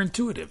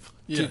counterintuitive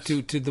Yes.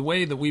 to the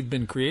way that we've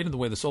been created, the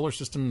way the solar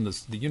system,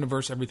 the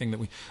universe, everything that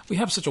we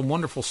have such a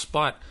wonderful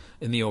spot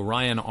in the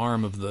Orion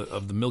arm of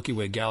the Milky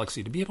Way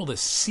galaxy to be able to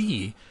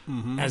see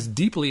as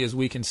deeply as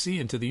we can see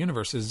into the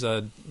universe. As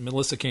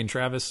Melissa Cain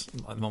Travis,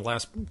 in the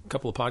last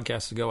couple of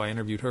podcasts ago, I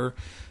interviewed her.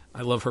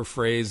 I love her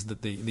phrase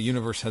that the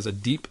universe has a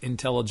deep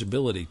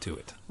intelligibility to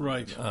it.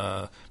 Right.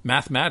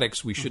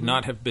 Mathematics, we should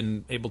not have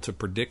been able to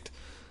predict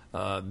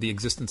the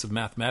existence of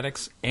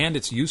mathematics and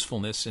its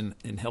usefulness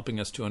in helping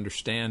us to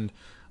understand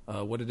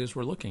what it is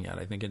we're looking at.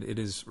 I think it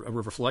is a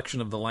reflection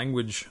of the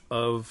language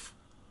of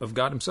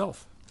God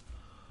himself.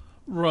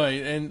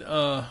 Right, and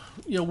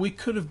we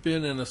could have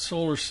been in a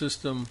solar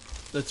system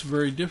that's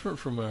very different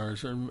from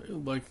ours, and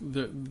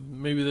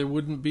maybe there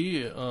wouldn't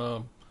be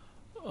an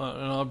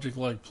object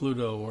like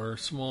Pluto or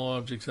small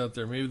objects out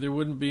there. Maybe there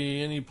wouldn't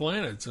be any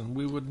planets, and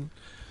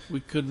we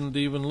couldn't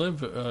even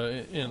live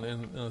in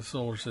a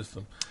solar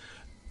system.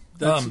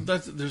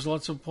 There's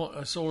lots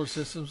of solar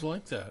systems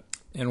like that.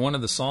 In one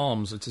of the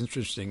Psalms, it's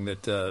interesting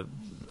that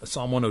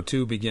Psalm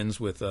 102 begins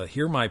with,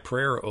 "Hear my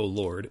prayer, O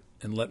Lord,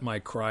 and let my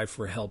cry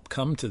for help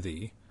come to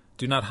thee.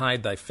 Do not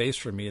hide thy face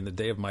from me in the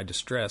day of my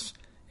distress.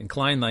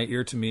 Incline thy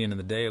ear to me, and in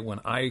the day when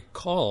I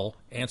call,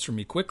 answer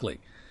me quickly."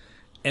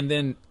 And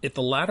then at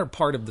the latter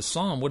part of the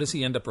psalm, what does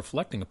he end up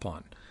reflecting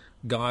upon?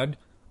 God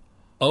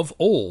of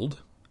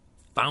old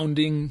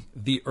founding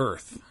the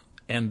earth,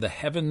 and the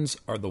heavens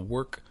are the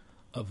work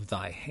of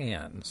thy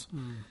hands.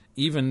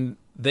 Even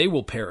they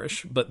will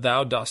perish, but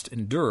thou dost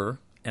endure,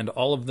 and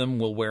all of them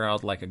will wear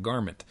out like a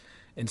garment.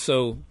 And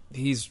so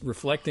he's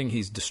reflecting,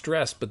 he's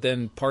distressed, but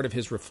then part of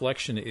his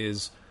reflection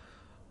is,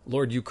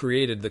 Lord, you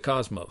created the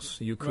cosmos.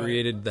 You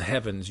created the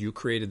heavens. You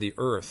created the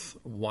earth.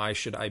 Why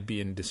should I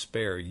be in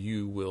despair?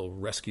 You will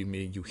rescue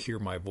me. You hear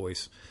my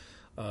voice.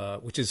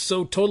 Which is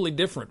so totally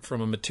different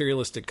from a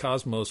materialistic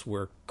cosmos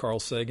where Carl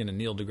Sagan and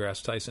Neil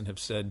deGrasse Tyson have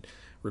said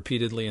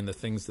repeatedly in the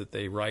things that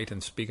they write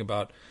and speak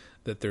about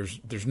that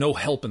there's no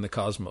help in the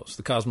cosmos.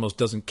 The cosmos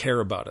doesn't care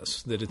about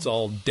us, that it's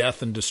all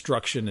death and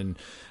destruction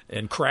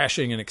and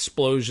crashing and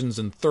explosions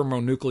and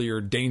thermonuclear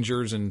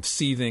dangers and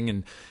seething,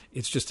 and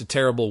it's just a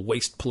terrible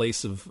waste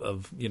place of.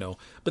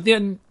 But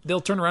then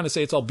they'll turn around and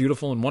say it's all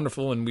beautiful and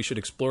wonderful and we should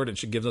explore it and it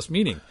should give us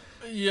meaning.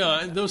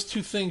 Yeah, and those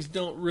two things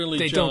don't really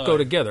They jive. don't go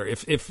together.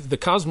 If the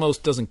cosmos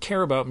doesn't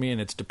care about me and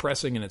it's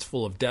depressing and it's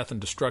full of death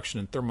and destruction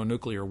and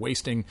thermonuclear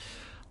wasting,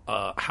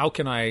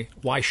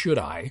 why should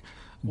I?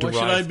 Why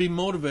should I be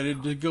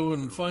motivated to go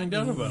and find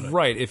out about it?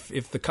 Right.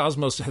 If the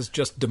cosmos has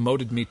just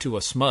demoted me to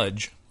a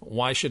smudge,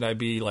 why should I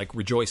be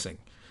rejoicing?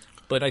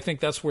 But I think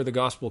that's where the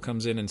gospel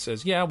comes in and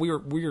says, yeah,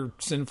 we're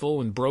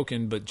sinful and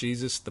broken, but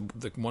Jesus, the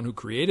one who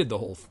created the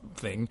whole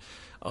thing,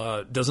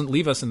 doesn't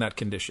leave us in that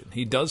condition.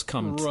 He does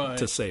come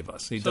to save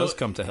us. He does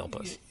come to help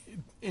us.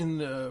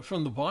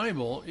 From the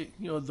Bible,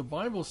 the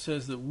Bible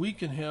says that we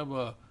can have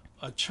a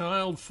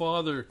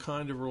child-father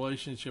kind of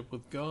relationship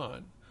with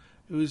God.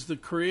 who is the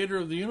creator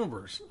of the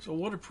universe. So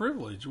what a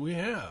privilege we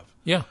have.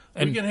 Yeah.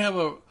 We And can have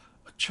a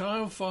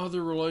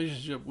child-father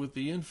relationship with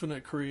the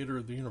infinite creator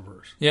of the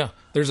universe. yeah,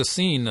 there's a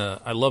scene,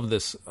 I love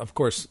this, of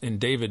course, in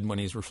David when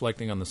he's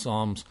reflecting on the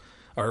Psalms,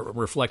 or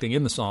reflecting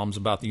in the Psalms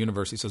about the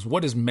universe. He says,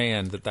 "What is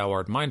man that thou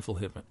art mindful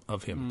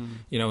of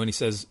him?" You know, and he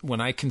says,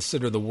 "When I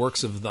consider the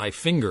works of thy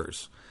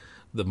fingers,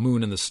 the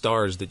moon and the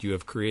stars that you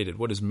have created,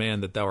 what is man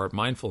that thou art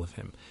mindful of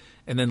him?"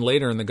 And then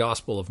later in the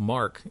Gospel of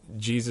Mark,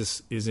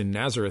 Jesus is in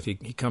Nazareth. He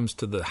comes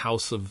to the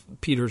house of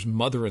Peter's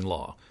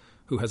mother-in-law,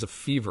 who has a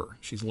fever.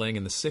 She's laying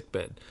in the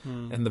sickbed.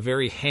 And the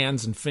very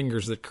hands and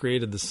fingers that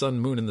created the sun,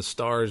 moon, and the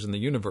stars and the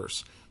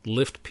universe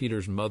lift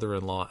Peter's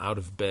mother-in-law out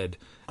of bed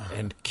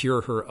and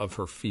cure her of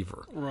her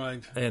fever.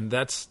 Right. And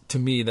that's, to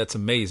me, that's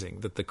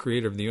amazing, that the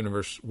creator of the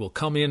universe will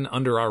come in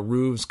under our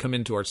roofs, come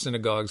into our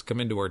synagogues, come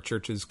into our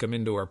churches, come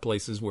into our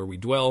places where we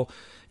dwell,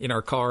 in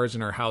our cars,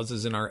 in our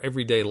houses, in our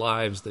everyday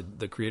lives, that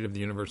the creator of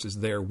the universe is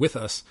there with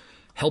us,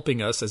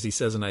 helping us, as he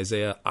says in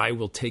Isaiah, "I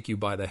will take you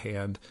by the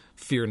hand,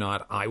 fear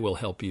not, I will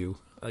help you."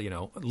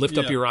 Lift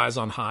up your eyes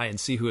on high and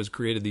see who has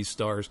created these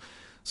stars.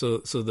 So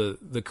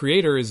the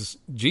creator is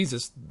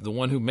Jesus, the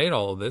one who made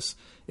all of this,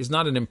 is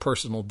not an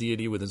impersonal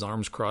deity with his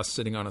arms crossed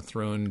sitting on a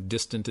throne,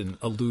 distant and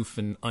aloof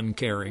and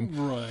uncaring.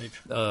 Right.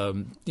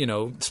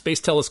 Space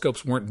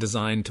telescopes weren't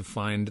designed to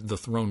find the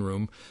throne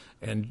room.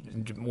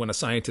 And when a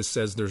scientist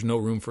says there's no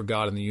room for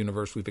God in the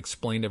universe, we've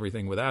explained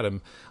everything without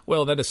him,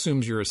 well, that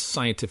assumes your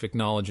scientific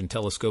knowledge and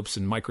telescopes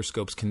and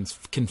microscopes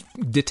can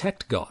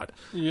detect God.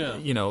 Yeah.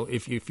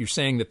 If you're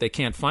saying that they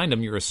can't find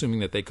him, you're assuming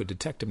that they could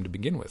detect him to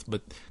begin with.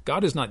 But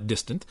God is not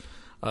distant.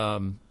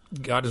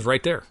 God is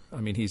right there.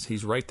 I mean,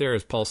 he's right there,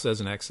 as Paul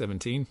says in Acts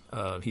 17.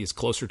 He is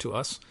closer to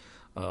us.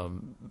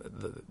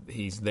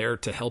 He's there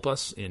to help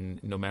us in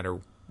no matter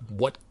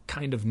what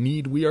kind of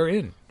need we are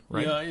in.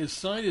 Right? Yeah, as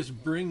scientists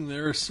bring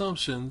their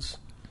assumptions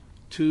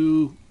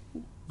to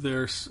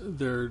their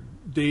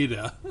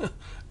data,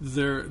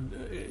 their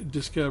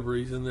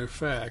discoveries, and their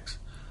facts,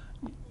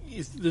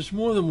 there's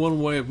more than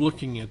one way of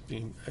looking at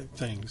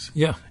things.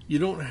 Yeah. You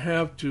don't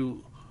have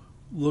to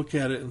look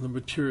at it in the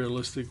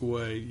materialistic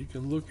way. You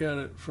can look at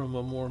it from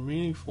a more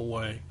meaningful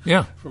way.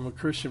 Yeah. From a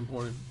Christian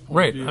point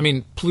right. of view. I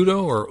mean,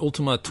 Pluto or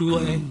Ultima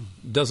Thule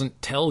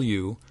doesn't tell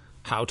you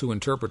how to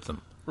interpret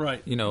them.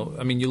 Right. You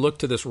look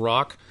to this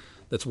rock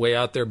that's way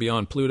out there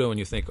beyond Pluto, and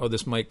you think, oh,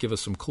 this might give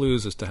us some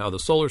clues as to how the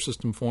solar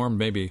system formed,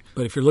 maybe.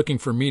 But if you're looking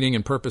for meaning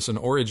and purpose and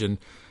origin,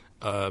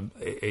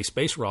 a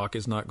space rock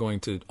is not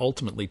going to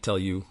ultimately tell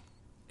you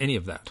any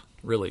of that,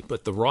 really.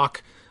 But the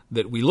rock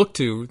that we look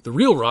to, the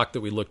real rock that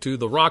we look to,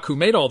 the rock who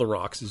made all the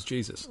rocks is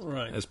Jesus.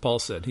 Right. As Paul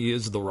said, he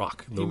is the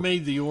rock. He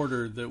made the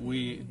order that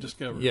we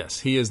discovered.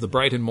 Yes, he is the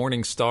bright and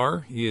morning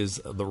star. He is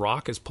the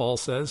rock, as Paul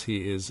says.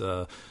 He is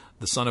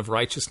the Son of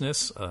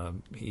Righteousness.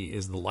 He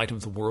is the light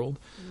of the world.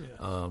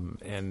 Yeah.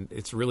 And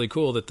it's really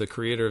cool that the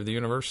creator of the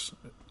universe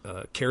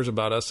cares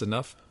about us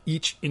enough,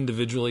 each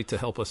individually, to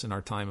help us in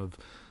our time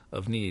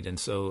of need. And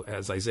so,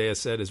 as Isaiah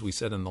said, as we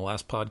said in the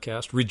last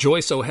podcast,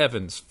 "Rejoice, O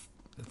heavens,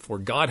 for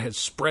God has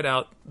spread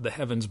out the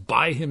heavens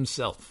by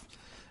himself."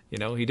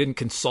 He didn't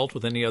consult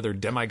with any other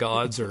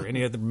demigods or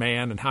any other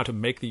man on how to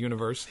make the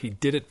universe. He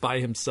did it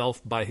by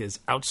himself, by his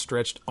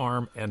outstretched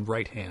arm and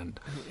right hand.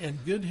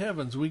 And good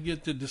heavens, we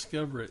get to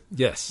discover it.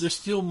 Yes. There's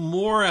still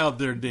more out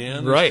there,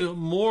 Dan. There's right. still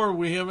more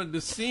we haven't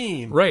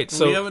seen. Right.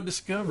 So we haven't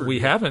discovered. We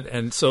haven't.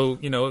 And so,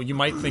 you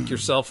might think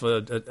yourself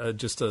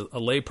just a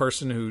lay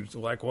person who's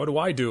like, what do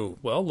I do?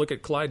 Well, look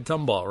at Clyde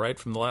Tombaugh, right,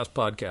 from the last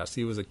podcast.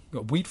 He was a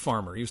wheat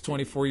farmer. He was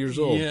 24 years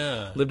old.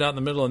 Yeah. Lived out in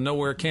the middle of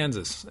nowhere,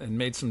 Kansas, and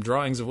made some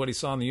drawings of what he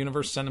saw in the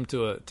universe, sent him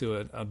to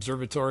an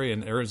observatory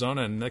in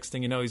Arizona, and next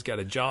thing you know, he's got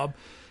a job,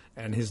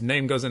 and his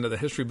name goes into the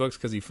history books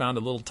because he found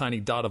a little tiny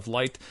dot of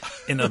light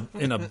in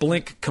a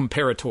blink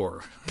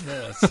comparator.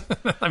 Yes.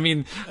 I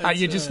mean,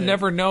 you just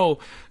never know,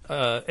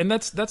 and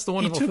that's the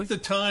wonderful thing. He took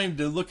the time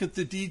to look at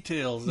the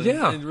details and,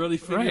 and really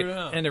figure it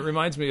out. And it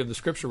reminds me of the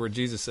scripture where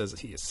Jesus says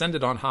that he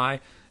ascended on high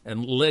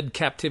and led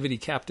captivity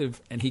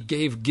captive, and he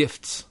gave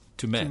gifts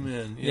to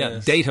men.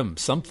 Yes. Yeah, datum,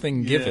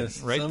 something given,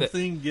 yes, right?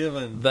 Something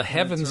given. The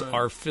heavens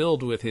are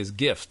filled with his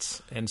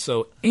gifts. And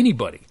so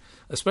anybody,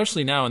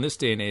 especially now in this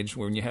day and age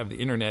when you have the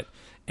internet,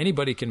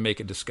 anybody can make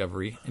a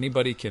discovery.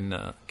 Anybody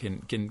can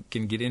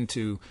get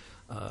into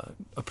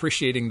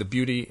appreciating the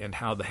beauty and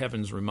how the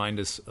heavens remind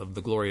us of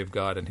the glory of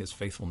God and his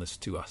faithfulness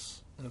to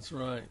us. That's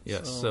right.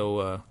 Yes.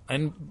 So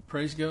and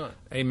praise God.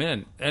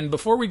 Amen. And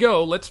before we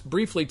go, let's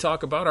briefly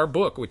talk about our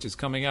book, which is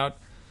coming out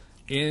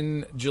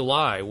in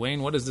July.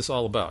 Wayne, what is this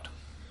all about?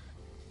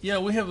 Yeah,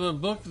 we have a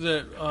book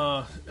that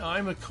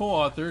I'm a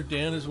co-author.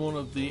 Dan is one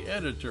of the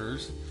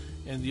editors,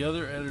 and the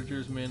other editor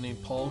is a man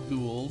named Paul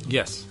Gould.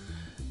 Yes.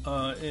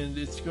 And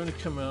it's going to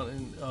come out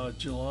in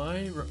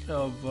July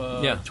of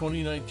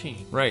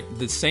 2019. Right.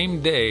 The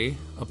same day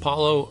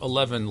Apollo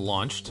 11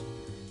 launched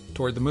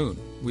toward the moon.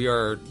 We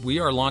are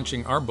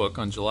launching our book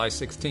on July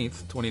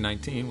 16th,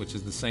 2019, which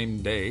is the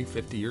same day,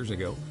 50 years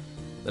ago,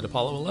 that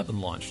Apollo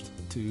 11 launched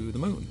to the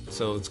moon.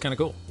 So it's kind of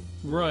cool.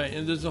 Right,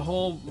 and there's a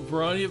whole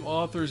variety of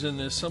authors in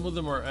this. Some of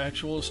them are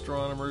actual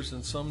astronomers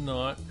and some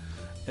not.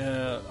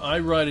 I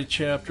write a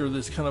chapter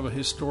that's kind of a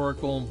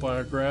historical and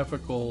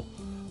biographical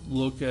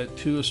look at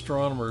two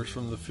astronomers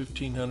from the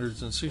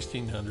 1500s and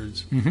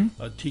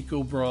 1600s,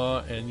 Tycho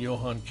Brahe and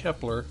Johann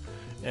Kepler,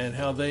 and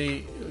how they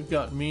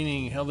got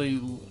meaning,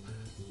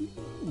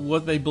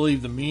 what they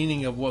believe the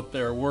meaning of what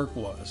their work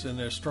was in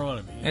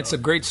astronomy. It's a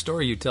great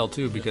story you tell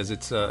too, because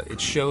it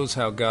shows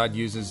how God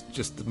uses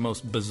just the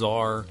most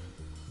bizarre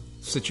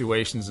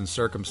situations and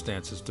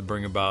circumstances to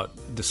bring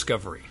about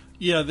discovery.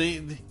 Yeah,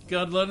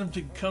 God led them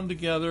to come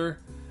together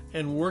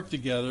and work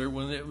together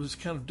when it was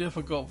kind of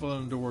difficult for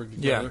them to work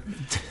together.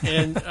 Yeah.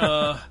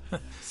 And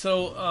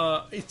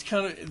so it's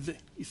kind of,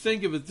 you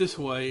think of it this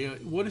way.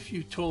 What if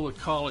you told a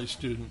college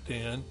student,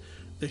 Dan,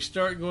 they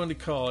start going to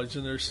college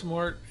and they're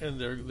smart and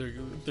they're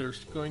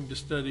going to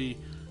study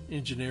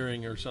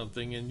engineering or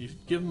something, and you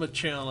give them a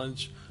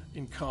challenge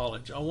in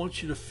college. I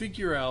want you to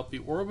figure out the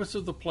orbits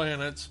of the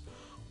planets,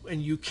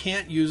 and you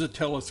can't use a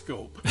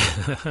telescope.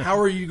 How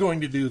are you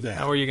going to do that?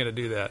 How are you going to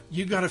do that?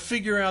 You got to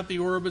figure out the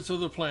orbits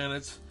of the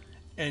planets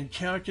and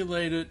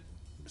calculate it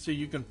so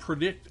you can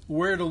predict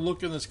where to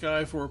look in the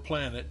sky for a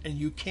planet, and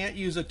you can't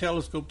use a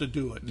telescope to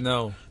do it.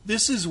 No.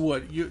 This is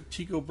what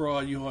Tycho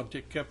Brahe and Johann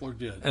Kepler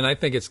did. And I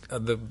think it's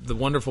the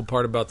wonderful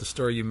part about the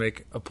story. You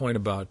make a point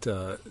about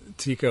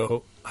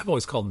Tycho. I've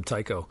always called him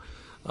Tycho.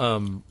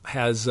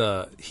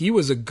 He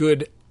was a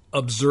good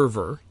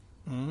observer,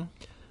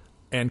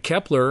 and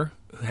Kepler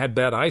had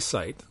bad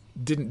eyesight,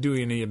 didn't do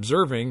any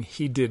observing.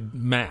 He did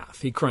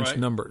math. He crunched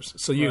numbers.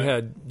 So you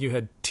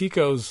had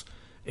Tycho's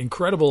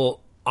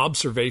incredible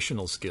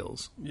observational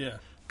skills,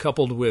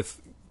 coupled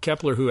with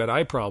Kepler, who had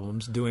eye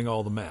problems, doing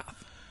all the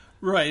math.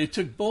 Right. It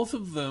took both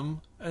of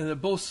them, and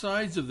both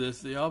sides of this,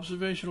 the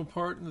observational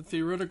part and the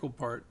theoretical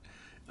part.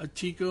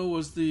 Tycho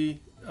was the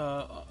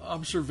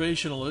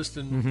observationalist,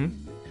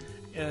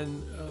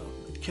 and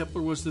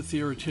Kepler was the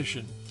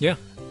theoretician. Yeah.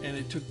 And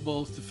it took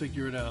both to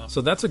figure it out. So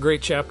that's a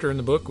great chapter in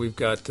the book. We've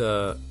got,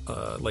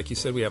 like you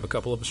said, we have a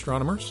couple of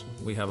astronomers.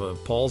 We have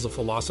Paul's a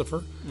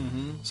philosopher.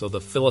 So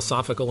the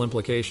philosophical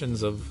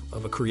implications of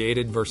a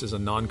created versus a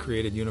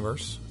non-created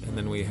universe. And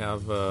then we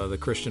have the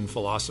Christian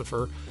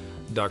philosopher,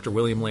 Dr.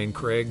 William Lane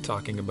Craig,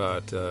 talking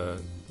about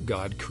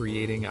God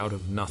creating out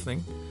of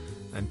nothing,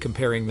 and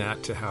comparing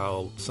that to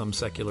how some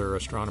secular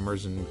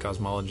astronomers and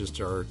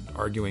cosmologists are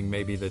arguing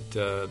maybe that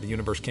the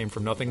universe came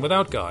from nothing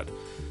without God.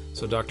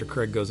 So Dr.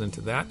 Craig goes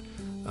into that.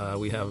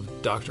 We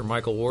have Dr.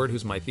 Michael Ward,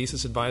 who's my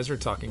thesis advisor,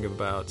 talking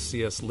about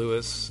C.S.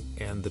 Lewis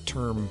and the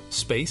term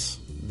space.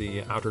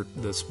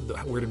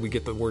 Where did we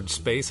get the word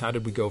space? How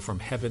did we go from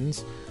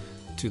heavens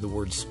to the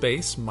word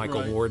space?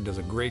 Michael Ward does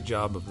a great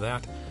job of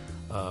that.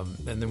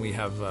 And then we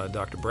have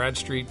Dr.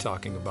 Bradstreet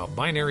talking about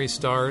binary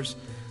stars.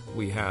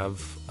 We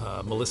have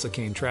Melissa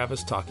Cain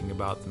Travis talking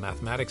about the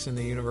mathematics in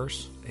the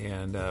universe.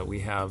 And we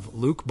have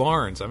Luke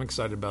Barnes. I'm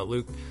excited about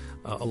Luke,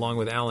 along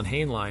with Alan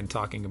Hainline,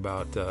 talking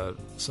about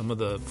some of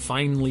the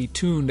finely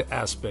tuned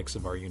aspects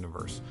of our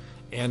universe.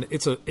 And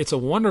it's a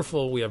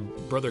wonderful. We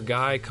have Brother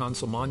Guy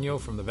Consolmagno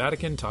from the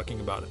Vatican talking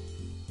about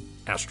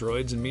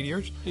asteroids and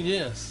meteors.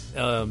 Yes.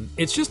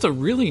 It's just a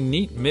really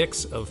neat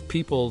mix of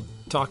people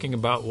talking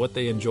about what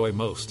they enjoy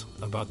most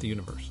about the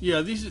universe.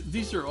 Yeah,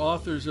 these are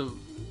authors of,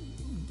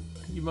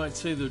 you might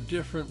say, they're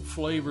different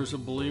flavors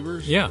of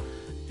believers. Yeah.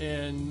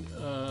 And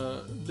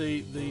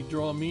they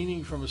draw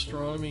meaning from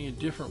astronomy in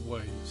different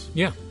ways.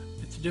 Yeah.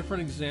 It's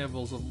different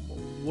examples of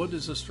what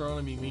does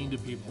astronomy mean to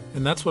people.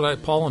 And that's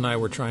what Paul and I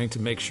were trying to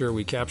make sure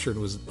we captured,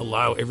 was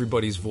allow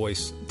everybody's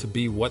voice to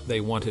be what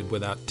they wanted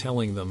without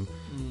telling them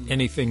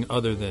anything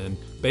other than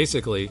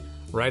basically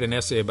write an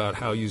essay about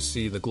how you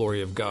see the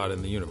glory of God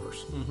in the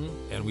universe.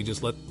 And we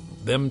just let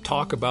them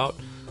talk about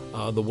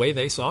the way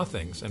they saw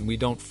things, and we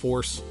don't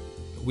force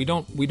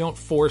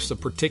a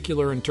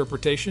particular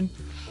interpretation.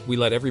 We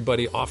let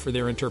everybody offer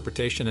their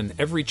interpretation, and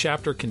every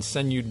chapter can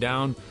send you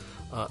down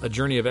a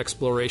journey of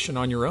exploration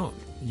on your own.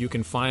 You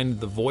can find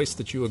the voice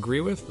that you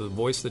agree with, the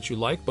voice that you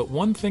like, but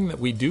one thing that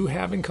we do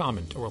have in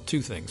common, well,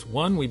 two things.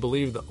 One, we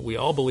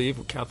all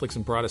believe, Catholics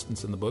and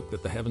Protestants in the book,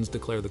 that the heavens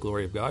declare the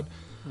glory of God.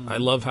 I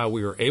love how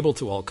we were able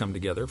to all come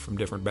together from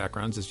different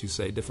backgrounds, as you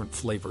say, different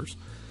flavors,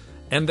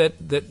 and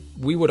that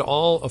we would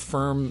all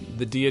affirm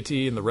the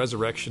deity and the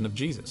resurrection of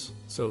Jesus.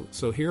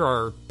 So here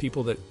are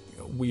people that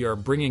we are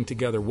bringing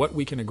together what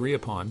we can agree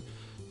upon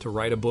to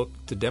write a book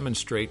to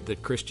demonstrate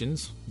that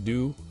Christians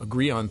do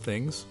agree on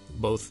things,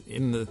 both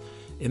in the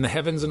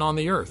heavens and on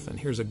the earth. And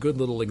here's a good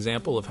little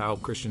example of how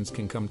Christians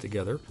can come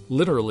together,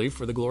 literally,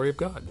 for the glory of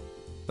God.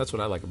 That's what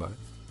I like about it.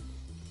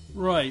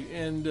 Right,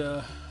 and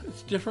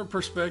it's different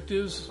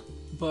perspectives,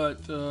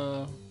 but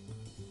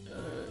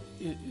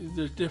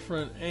there's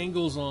different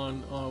angles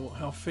on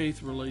how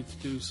faith relates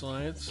to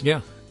science.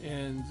 Yeah.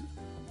 And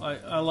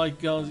I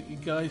like Guy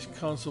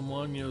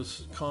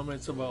Consolmagno's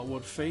comments about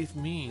what faith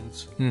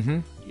means.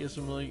 He has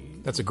some really...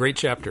 That's a great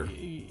chapter.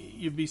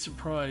 You'd be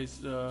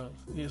surprised.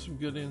 He has some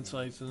good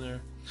insights in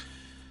there.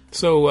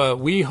 So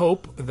we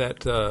hope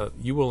that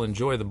you will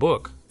enjoy the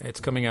book. It's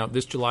coming out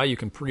this July. You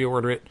can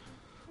pre-order it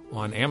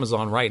on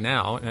Amazon right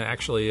now. And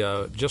actually,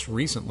 just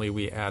recently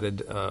we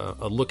added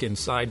a look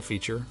inside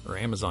feature, or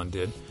Amazon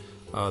did.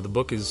 The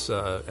book is,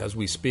 as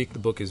we speak, the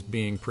book is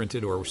being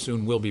printed or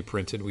soon will be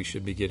printed. We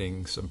should be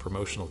getting some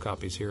promotional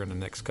copies here in the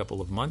next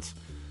couple of months.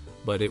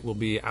 But it will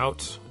be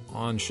out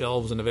on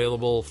shelves and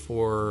available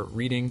for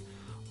reading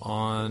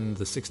on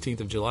the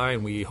 16th of July,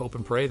 and we hope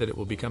and pray that it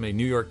will become a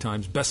New York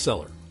Times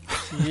bestseller.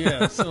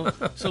 Yeah,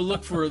 so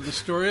look for The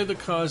Story of the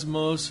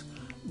Cosmos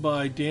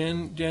by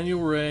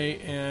Daniel Ray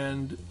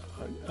and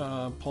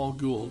Paul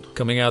Gould.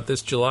 Coming out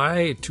this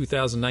July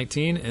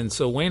 2019. And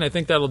so, Wayne, I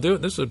think that'll do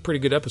it. This is a pretty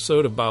good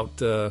episode about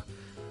the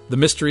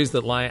mysteries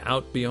that lie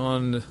out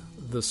beyond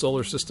the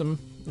solar system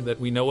that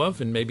we know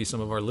of, and maybe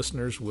some of our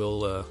listeners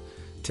will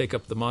take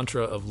up the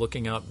mantra of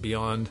looking out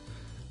beyond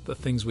the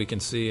things we can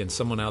see, and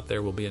someone out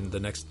there will be in the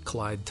next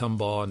Clyde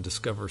Tombaugh and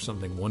discover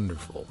something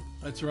wonderful.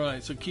 That's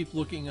right. So keep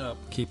looking up.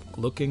 Keep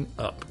looking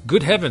up.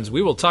 Good heavens,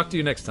 we will talk to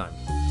you next time.